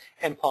reputation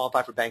and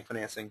qualify for bank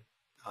financing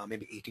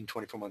maybe 18,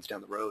 24 months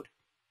down the road.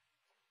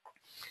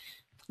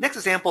 Next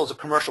example is a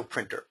commercial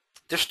printer.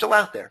 They're still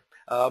out there.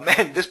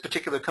 And this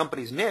particular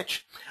company's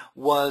niche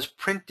was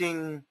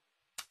printing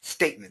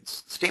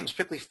statements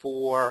particularly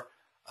for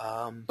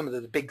some of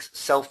the big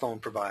cell phone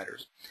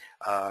providers.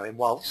 And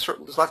while there's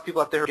lots of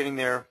people out there getting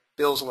their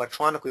bills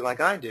electronically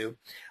like I do,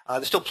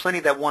 there's still plenty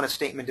that want a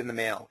statement in the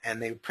mail,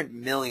 and they print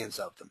millions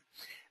of them.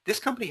 This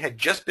company had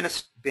just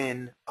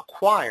been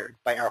acquired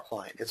by our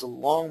client. It's a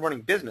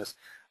long-running business,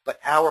 but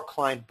our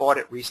client bought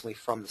it recently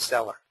from the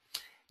seller.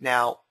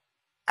 Now,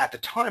 at the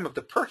time of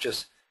the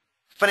purchase,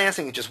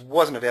 financing it just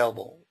wasn't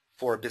available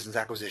for a business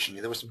acquisition.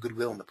 There was some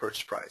goodwill in the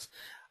purchase price.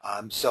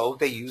 So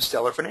they used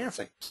seller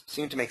financing.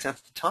 Seemed to make sense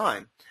at the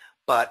time,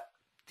 but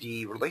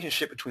the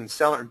relationship between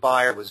seller and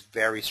buyer was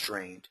very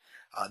strained.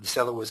 The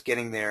seller was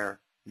getting their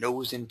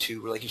nose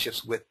into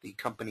relationships with the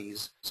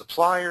company's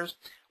suppliers,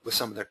 with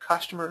some of their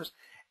customers,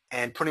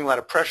 and putting a lot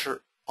of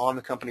pressure on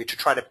the company to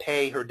try to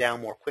pay her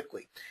down more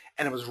quickly.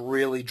 And it was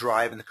really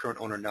driving the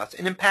current owner nuts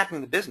and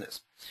impacting the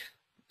business.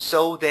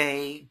 So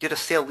they did a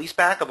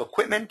sale-leaseback of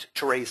equipment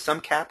to raise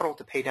some capital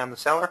to pay down the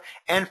seller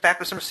and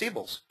factor some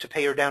receivables to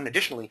pay her down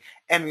additionally.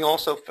 And we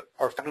also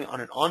are factoring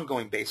on an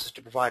ongoing basis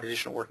to provide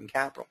additional working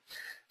capital.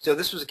 So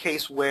this was a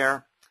case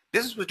where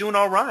business was doing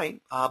all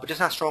right, but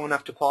just not strong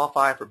enough to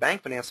qualify for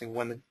bank financing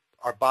when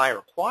our buyer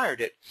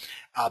acquired it.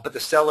 But the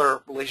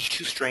seller relationship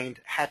too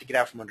strained, had to get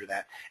out from under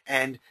that.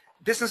 And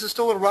business is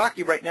still a little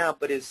rocky right now,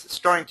 but is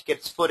starting to get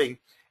its footing,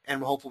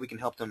 and hopefully we can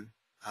help them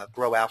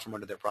grow out from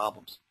under their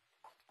problems.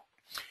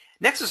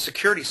 Next is a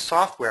security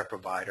software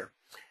provider.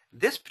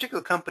 This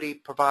particular company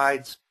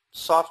provides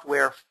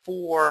software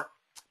for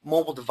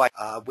mobile devices,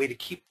 a way to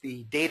keep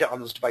the data on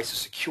those devices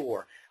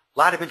secure. A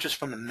lot of interest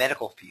from the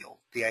medical field.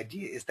 The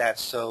idea is that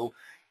so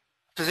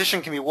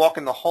physician can be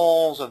walking the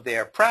halls of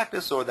their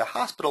practice or the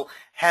hospital,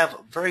 have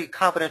very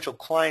confidential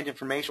client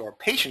information or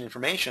patient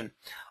information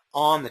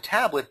on the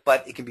tablet,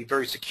 but it can be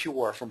very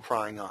secure from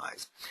prying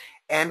eyes.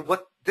 And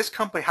what this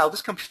company, how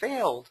this company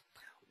failed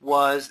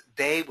was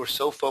they were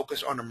so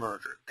focused on a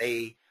merger.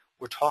 They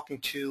were talking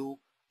to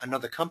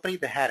another company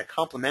that had a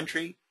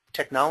complementary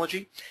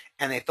technology,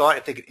 and they thought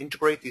if they could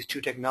integrate these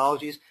two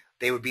technologies,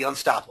 they would be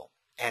unstoppable.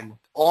 And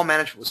all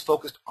management was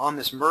focused on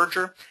this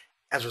merger.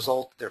 As a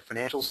result, their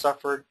financials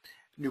suffered,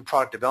 new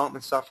product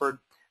development suffered,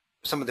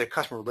 some of their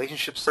customer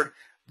relationships suffered,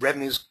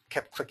 revenues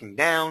kept clicking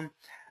down,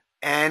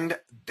 and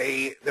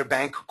their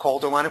bank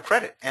called their line of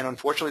credit. And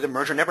unfortunately, the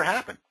merger never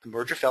happened. The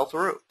merger fell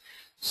through.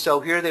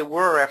 So here they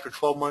were after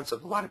 12 months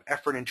of a lot of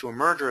effort into a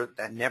merger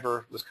that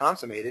never was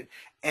consummated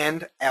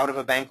and out of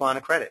a bank line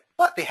of credit.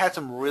 But they had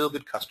some real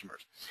good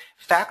customers.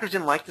 Factors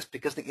didn't like this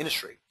because of the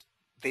industry.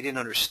 They didn't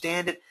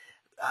understand it.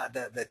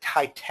 The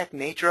high-tech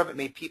nature of it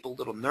made people a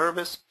little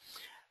nervous.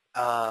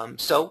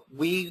 So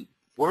we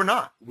were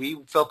not.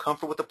 We felt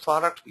comfortable with the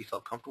product. We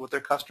felt comfortable with their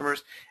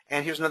customers.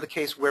 And here's another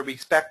case where we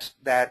expect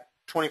that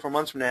 24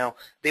 months from now,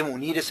 they won't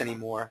need us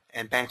anymore,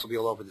 and banks will be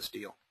all over this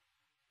deal.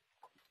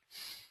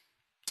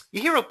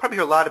 You probably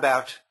hear a lot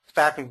about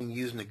factoring being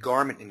used in the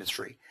garment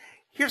industry.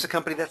 Here's a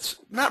company that's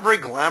not very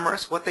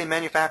glamorous. What they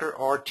manufacture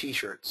are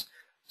T-shirts,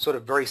 sort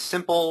of very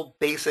simple,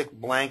 basic,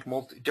 blank,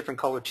 different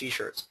colored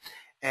T-shirts.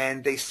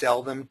 And they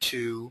sell them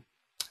to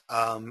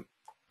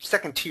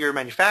second-tier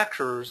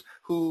manufacturers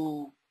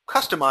who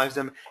customize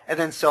them and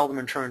then sell them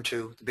in turn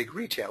to the big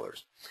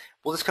retailers.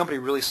 Well, this company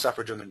really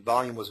suffered during the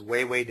volume was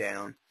way, way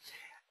down.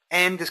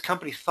 And this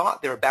company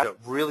thought they were about a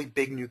really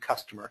big new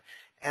customer.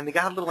 And they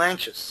got a little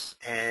anxious,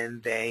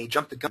 and they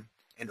jumped the gun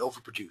and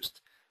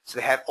overproduced. So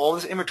they had all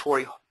this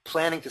inventory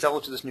planning to sell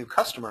it to this new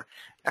customer.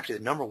 Actually,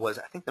 the number was,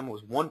 I think the number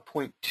was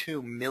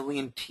 1.2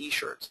 million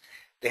T-shirts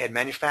they had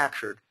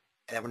manufactured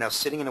and that were now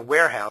sitting in a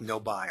warehouse, no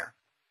buyer.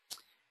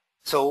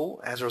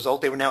 So as a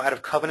result, they were now out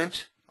of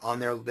covenant on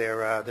their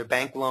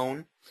bank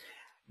loan.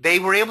 They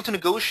were able to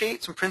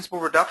negotiate some principal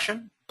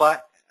reduction,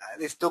 but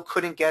they still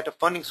couldn't get a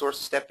funding source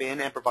to step in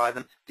and provide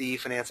them the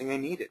financing they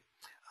needed.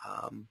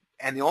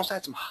 And they also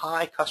had some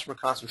high customer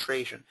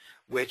concentration,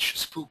 which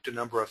spooked a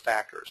number of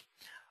factors.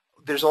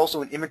 There's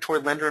also an inventory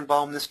lender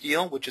involved in this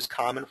deal, which is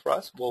common for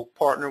us. We'll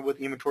partner with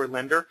the inventory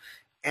lender,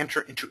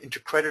 enter into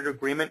credit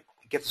agreement,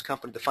 get this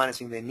company the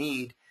financing they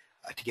need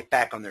to get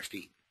back on their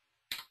feet.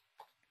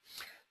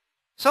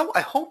 So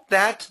I hope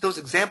that those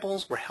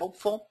examples were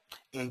helpful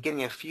in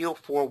getting a feel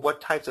for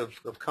what types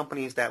of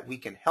companies that we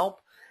can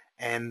help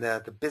and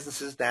the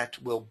businesses that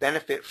will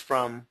benefit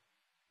from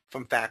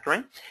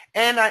factoring.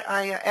 And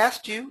I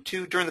asked you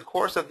to, during the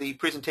course of the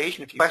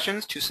presentation, if you have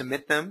questions, to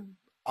submit them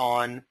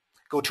on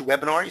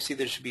GoToWebinar. You see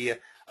there should be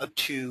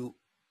to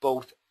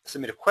both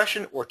submit a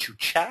question or to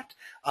chat.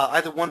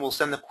 Either one will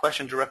send the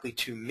question directly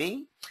to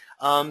me.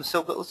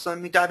 So let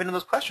me dive into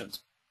those questions.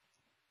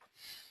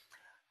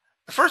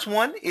 The first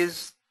one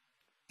is,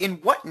 in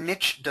what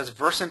niche does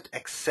Versant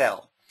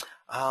excel?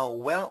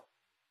 Well,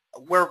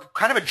 we're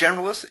kind of a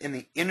generalist in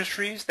the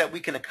industries that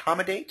we can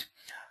accommodate.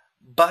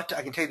 But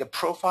I can tell you the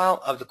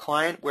profile of the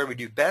client where we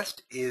do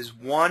best is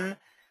one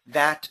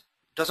that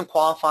doesn't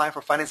qualify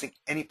for financing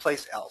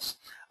anyplace else,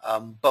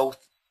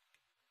 both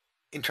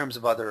in terms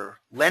of other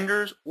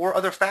lenders or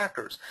other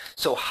factors.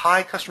 So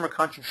high customer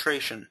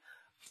concentration,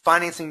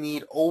 financing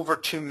need over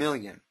 $2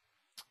 million,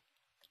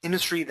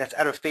 industry that's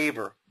out of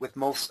favor with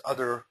most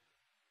other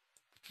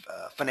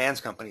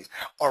finance companies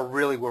are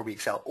really where we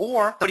excel.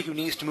 Or somebody who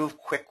needs to move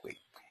quickly.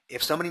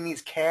 If somebody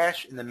needs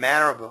cash in the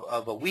matter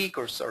of a week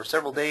or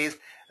several days,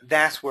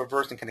 that's where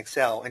Versant can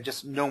excel, and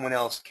just no one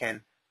else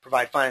can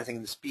provide financing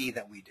in the speed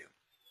that we do.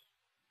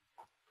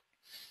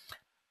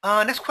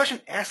 Next question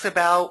asks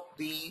about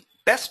the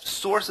Best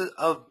sources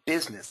of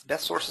business,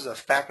 best sources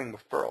of factoring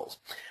referrals.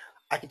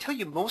 I can tell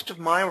you most of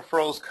my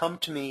referrals come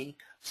to me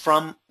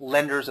from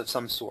lenders of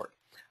some sort.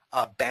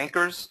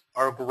 Bankers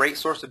are a great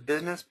source of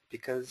business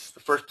because the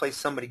first place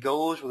somebody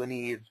goes when they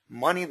need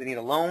money, they need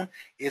a loan,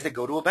 is they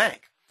go to a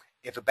bank.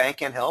 If a bank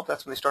can't help,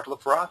 that's when they start to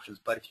look for options.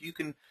 But if you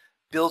can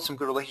build some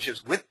good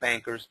relationships with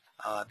bankers,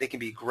 they can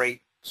be a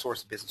great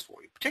source of business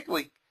for you,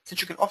 particularly since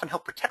you can often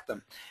help protect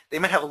them. They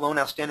might have a loan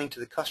outstanding to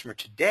the customer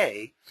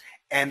today,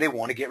 and they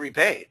want to get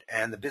repaid,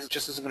 and the business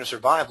just isn't going to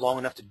survive long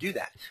enough to do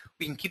that.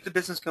 We can keep the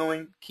business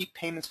going, keep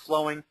payments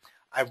flowing.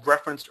 I've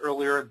referenced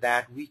earlier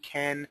that we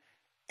can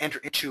enter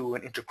into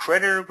an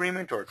intercreditor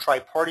agreement or a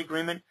tri-party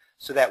agreement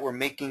so that we're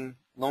making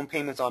loan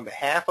payments on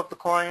behalf of the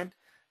client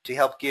to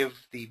help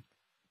give the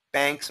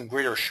bank some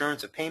greater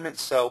assurance of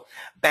payments. So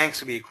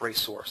banks would be a great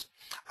source.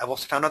 I've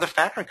also found other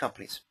factoring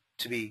companies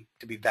to be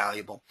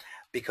valuable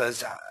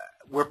because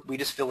we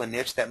just fill a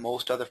niche that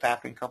most other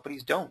factoring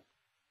companies don't.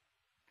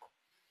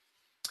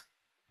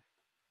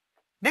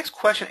 Next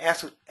question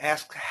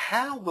asks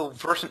how will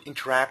Versant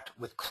interact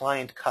with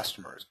client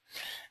customers?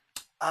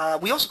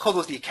 We also call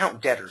those the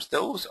account debtors.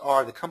 Those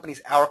are the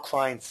companies our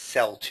clients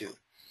sell to.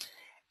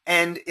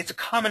 And it's a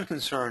common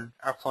concern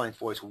our clients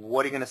voice.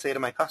 What are you going to say to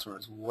my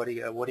customers? What are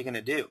you going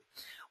to do?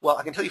 Well,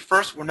 I can tell you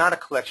first, we're not a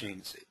collection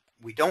agency.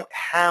 We don't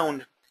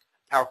hound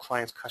our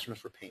clients' customers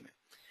for payment.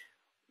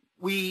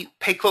 We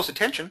pay close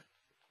attention,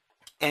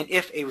 and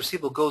if a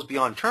receivable goes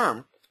beyond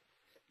term,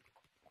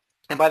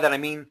 and by that I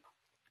mean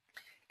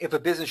if a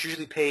business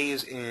usually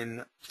pays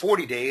in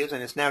 40 days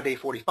and it's now day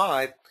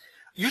 45,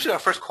 usually our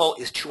first call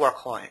is to our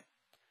client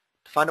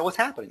to find out what's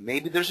happening.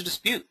 Maybe there's a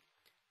dispute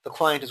the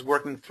client is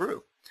working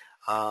through,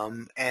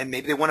 and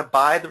maybe they want to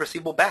buy the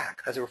receivable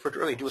back, as I referred to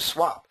earlier, do a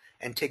swap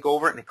and take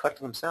over it and collect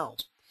it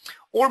themselves.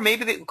 Or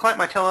maybe the client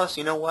might tell us,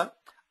 you know what,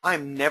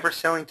 I'm never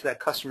selling to that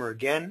customer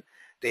again.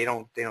 They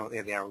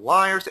are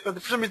liars. For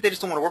some reason, they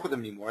just don't want to work with them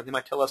anymore. They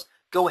might tell us,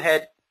 go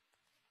ahead,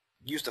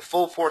 use the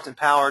full force and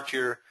power to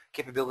your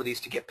capabilities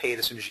to get paid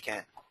as soon as you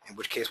can, in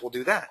which case we'll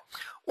do that.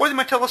 Or they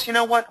might tell us, you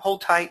know what,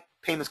 hold tight,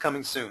 payment's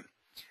coming soon.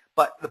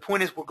 But the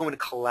point is we're going to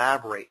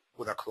collaborate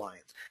with our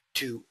clients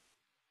to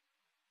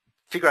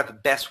figure out the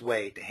best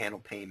way to handle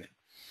payment.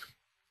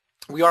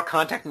 We are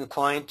contacting the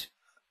client's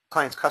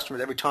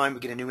customers every time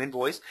we get a new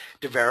invoice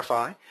to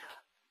verify.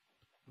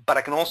 But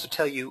I can also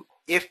tell you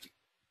if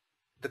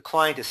the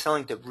client is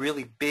selling to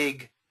really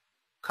big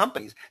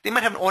companies, they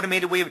might have an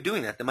automated way of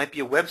doing that. There might be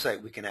a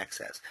website we can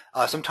access.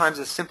 Sometimes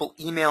a simple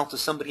email to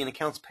somebody in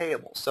accounts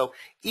payable. So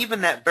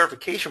even that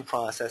verification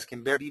process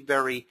can be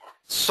very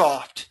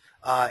soft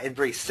and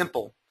very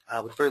simple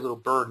with very little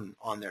burden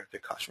on their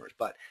customers.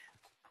 But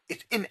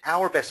it's in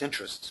our best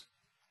interests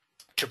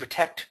to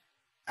protect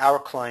our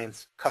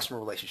clients' customer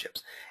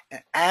relationships.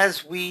 And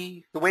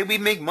the way we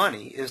make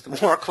money is the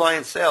more our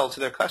clients sell to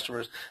their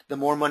customers, the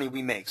more money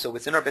we make. So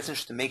it's in our best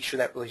interest to make sure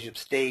that relationship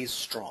stays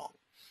strong.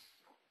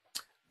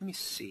 Let me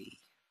see.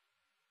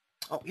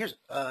 Oh, here's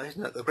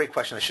a great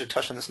question. I should have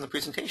touched on this in the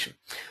presentation.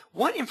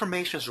 What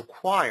information is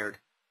required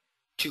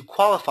to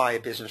qualify a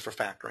business for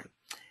factoring?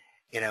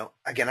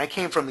 Again, I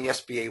came from the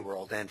SBA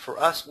world, and for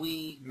us,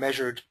 we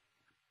measured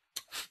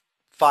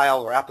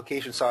file or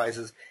application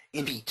sizes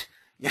in feet.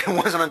 It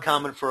wasn't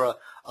uncommon for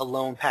a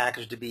loan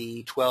package to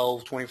be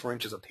 12, 24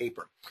 inches of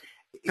paper.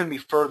 It can be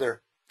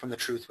further from the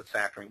truth with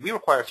factoring. We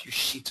require a few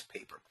sheets of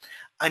paper.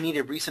 I need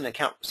a recent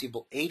account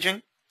receivable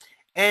aging,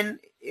 and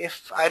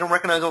if I don't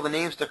recognize all the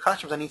names of the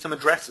customers, I need some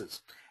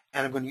addresses.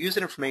 And I'm going to use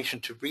that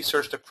information to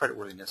research their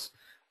creditworthiness.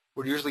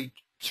 We're usually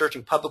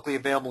searching publicly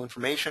available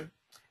information,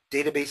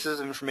 databases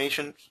of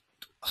information,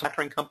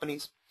 factoring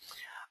companies,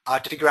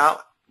 to figure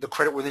out the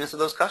creditworthiness of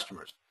those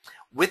customers.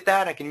 With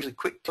that, I can usually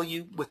quick tell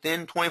you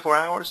within 24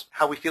 hours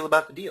how we feel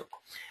about the deal.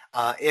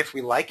 If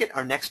we like it,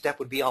 our next step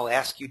would be I'll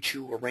ask you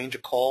to arrange a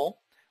call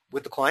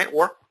with the client,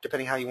 or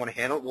depending how you want to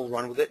handle it, we'll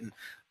run with it and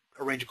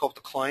arrange a call with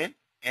the client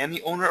and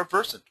the owner of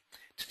Versant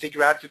to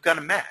figure out if we've got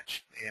a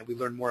match. And we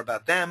learn more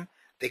about them,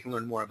 they can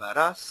learn more about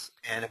us,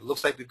 and if it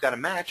looks like we've got a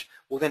match,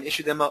 we'll then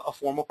issue them a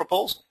formal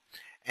proposal.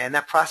 And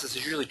that process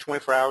is usually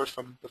 24 hours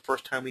from the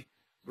first time we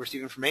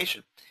receive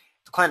information.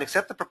 If the client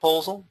accepts the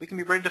proposal, we can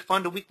be ready to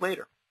fund a week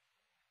later.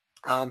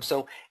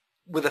 So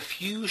with a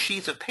few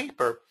sheets of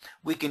paper,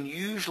 we can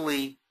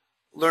usually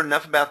learn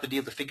enough about the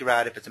deal to figure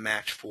out if it's a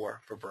match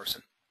for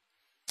Versant.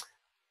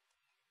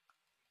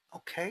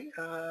 Okay,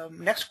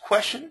 next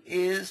question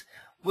is,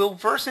 will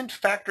Versant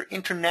factor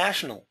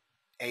international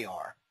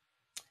AR?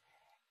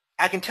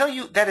 I can tell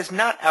you that is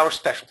not our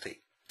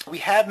specialty. We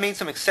have made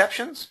some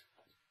exceptions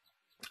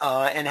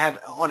and have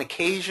on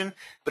occasion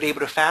been able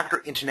to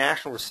factor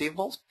international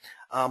receivables,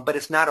 but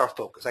it's not our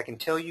focus. I can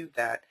tell you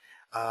that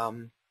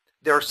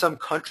there are some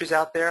countries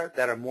out there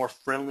that are more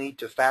friendly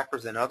to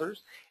factors than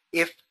others.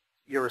 If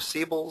your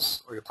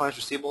receivables or your client's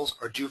receivables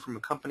are due from a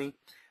company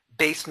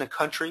based in a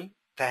country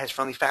that has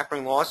friendly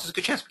factoring laws, there's a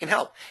good chance we can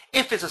help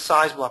if it's a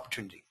sizable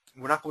opportunity.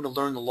 We're not going to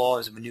learn the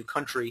laws of a new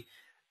country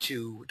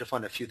to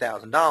fund a few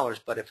 $1,000s,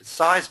 but if it's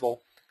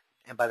sizable,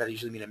 and by that I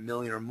usually mean $1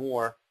 million or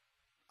more,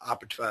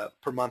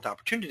 per month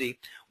opportunity,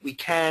 we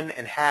can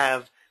and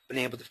have been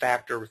able to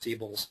factor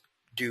receivables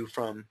due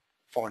from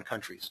foreign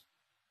countries.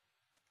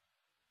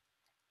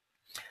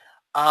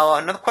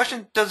 Another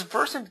question, does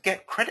Versant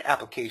get credit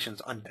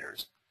applications on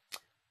debtors?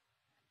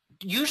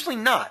 Usually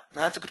not.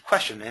 That's a good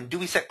question. And do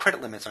we set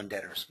credit limits on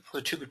debtors?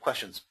 Those are two good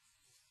questions.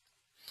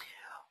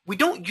 We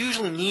don't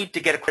usually need to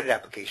get a credit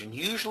application.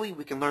 Usually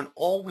we can learn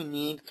all we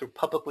need through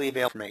publicly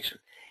available information.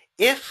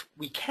 If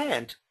we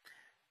can't,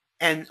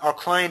 and our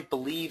client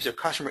believes their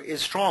customer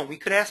is strong, we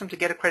could ask them to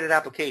get a credit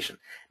application.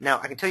 Now,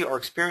 I can tell you our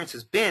experience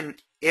has been,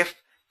 if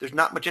there's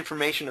not much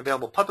information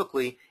available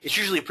publicly, it's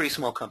usually a pretty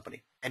small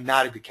company and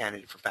not a good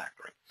candidate for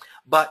factoring.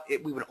 But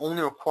we would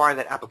only require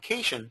that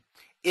application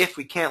if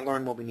we can't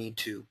learn what we need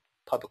to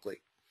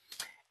publicly.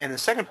 And the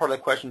second part of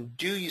that question,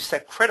 do you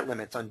set credit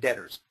limits on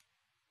debtors?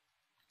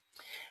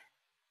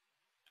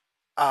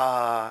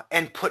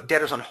 And put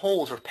debtors on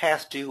hold or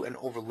past due and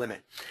over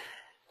limit?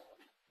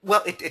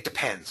 Well, it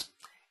depends.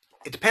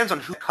 It depends on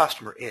who the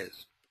customer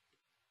is.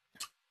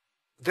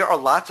 There are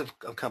lots of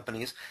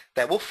companies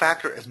that will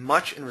factor as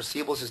much in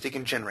receivables as they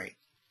can generate.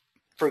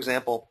 For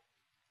example,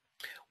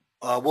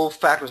 we'll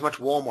factor as much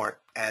Walmart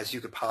as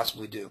you could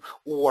possibly do,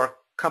 or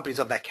companies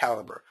of that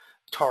caliber,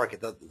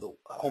 Target, the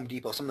Home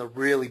Depot, some of the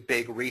really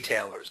big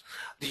retailers,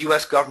 the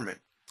U.S. government,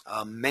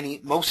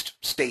 most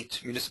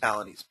states,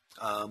 municipalities,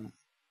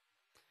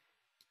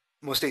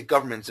 most state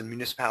governments and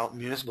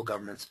municipal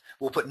governments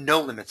will put no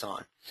limits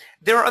on.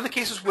 There are other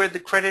cases where the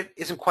credit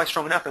isn't quite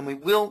strong enough, and we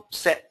will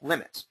set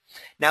limits.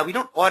 Now, we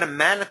don't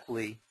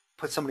automatically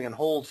put somebody on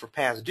hold for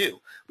past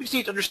due. We just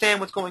need to understand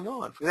what's going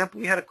on. For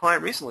example, we had a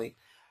client recently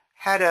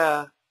had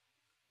a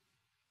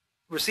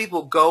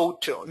receivable go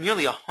to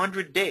nearly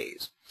 100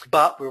 days,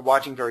 but we were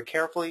watching very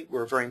carefully. We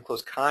were very in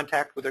close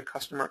contact with their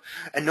customer.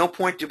 At no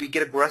point did we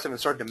get aggressive and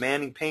start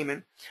demanding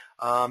payment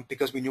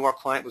because we knew our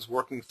client was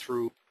working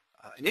through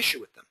an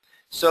issue with them.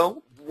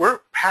 So we're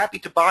happy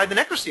to buy the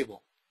next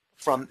receivable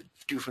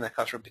due from that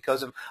customer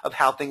because of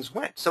how things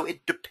went. So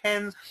it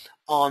depends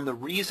on the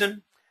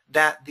reason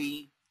that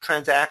the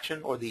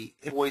transaction or the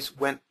invoice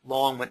went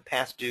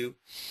past due,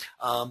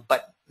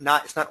 but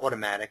it's not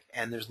automatic.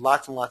 And there's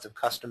lots and lots of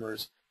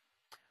customers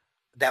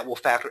that will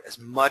factor as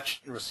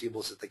much in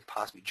receivables as they could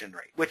possibly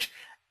generate, which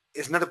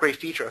is another great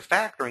feature of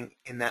factoring,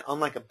 in that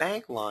unlike a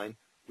bank line,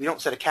 we don't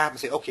set a cap and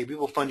say, okay, we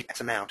will fund you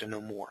X amount and no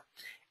more.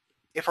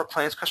 If our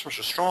clients' customers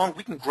are strong,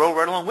 we can grow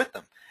right along with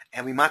them.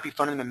 And we might be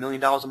funding them $1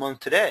 million a month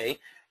today,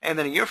 and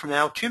then a year from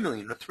now, $2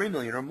 million or $3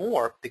 million or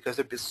more, because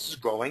their business is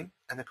growing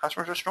and the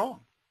customers are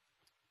strong.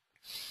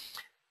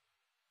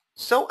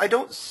 So I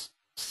don't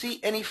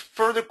see any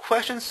further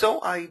questions, so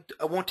I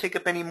won't take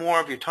up any more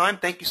of your time.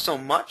 Thank you so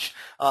much.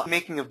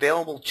 Making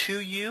available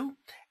to you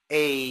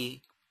a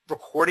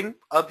recording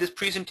of this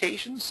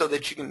presentation so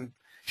that you can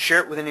share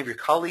it with any of your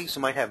colleagues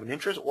who might have an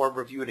interest, or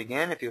review it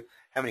again if you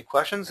have any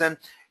questions. And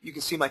you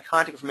can see my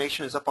contact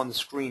information is up on the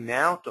screen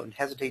now. Don't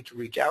hesitate to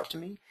reach out to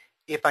me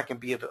if I can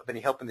be of any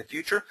help in the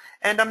future.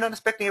 And I'm not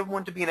expecting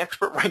everyone to be an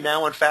expert right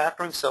now on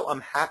factoring, so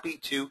I'm happy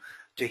to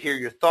hear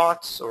your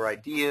thoughts or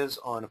ideas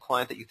on a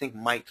client that you think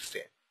might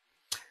fit.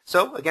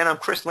 So again, I'm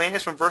Chris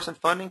Landis from Versant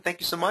Funding.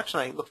 Thank you so much,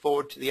 and I look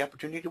forward to the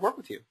opportunity to work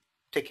with you.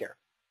 Take care.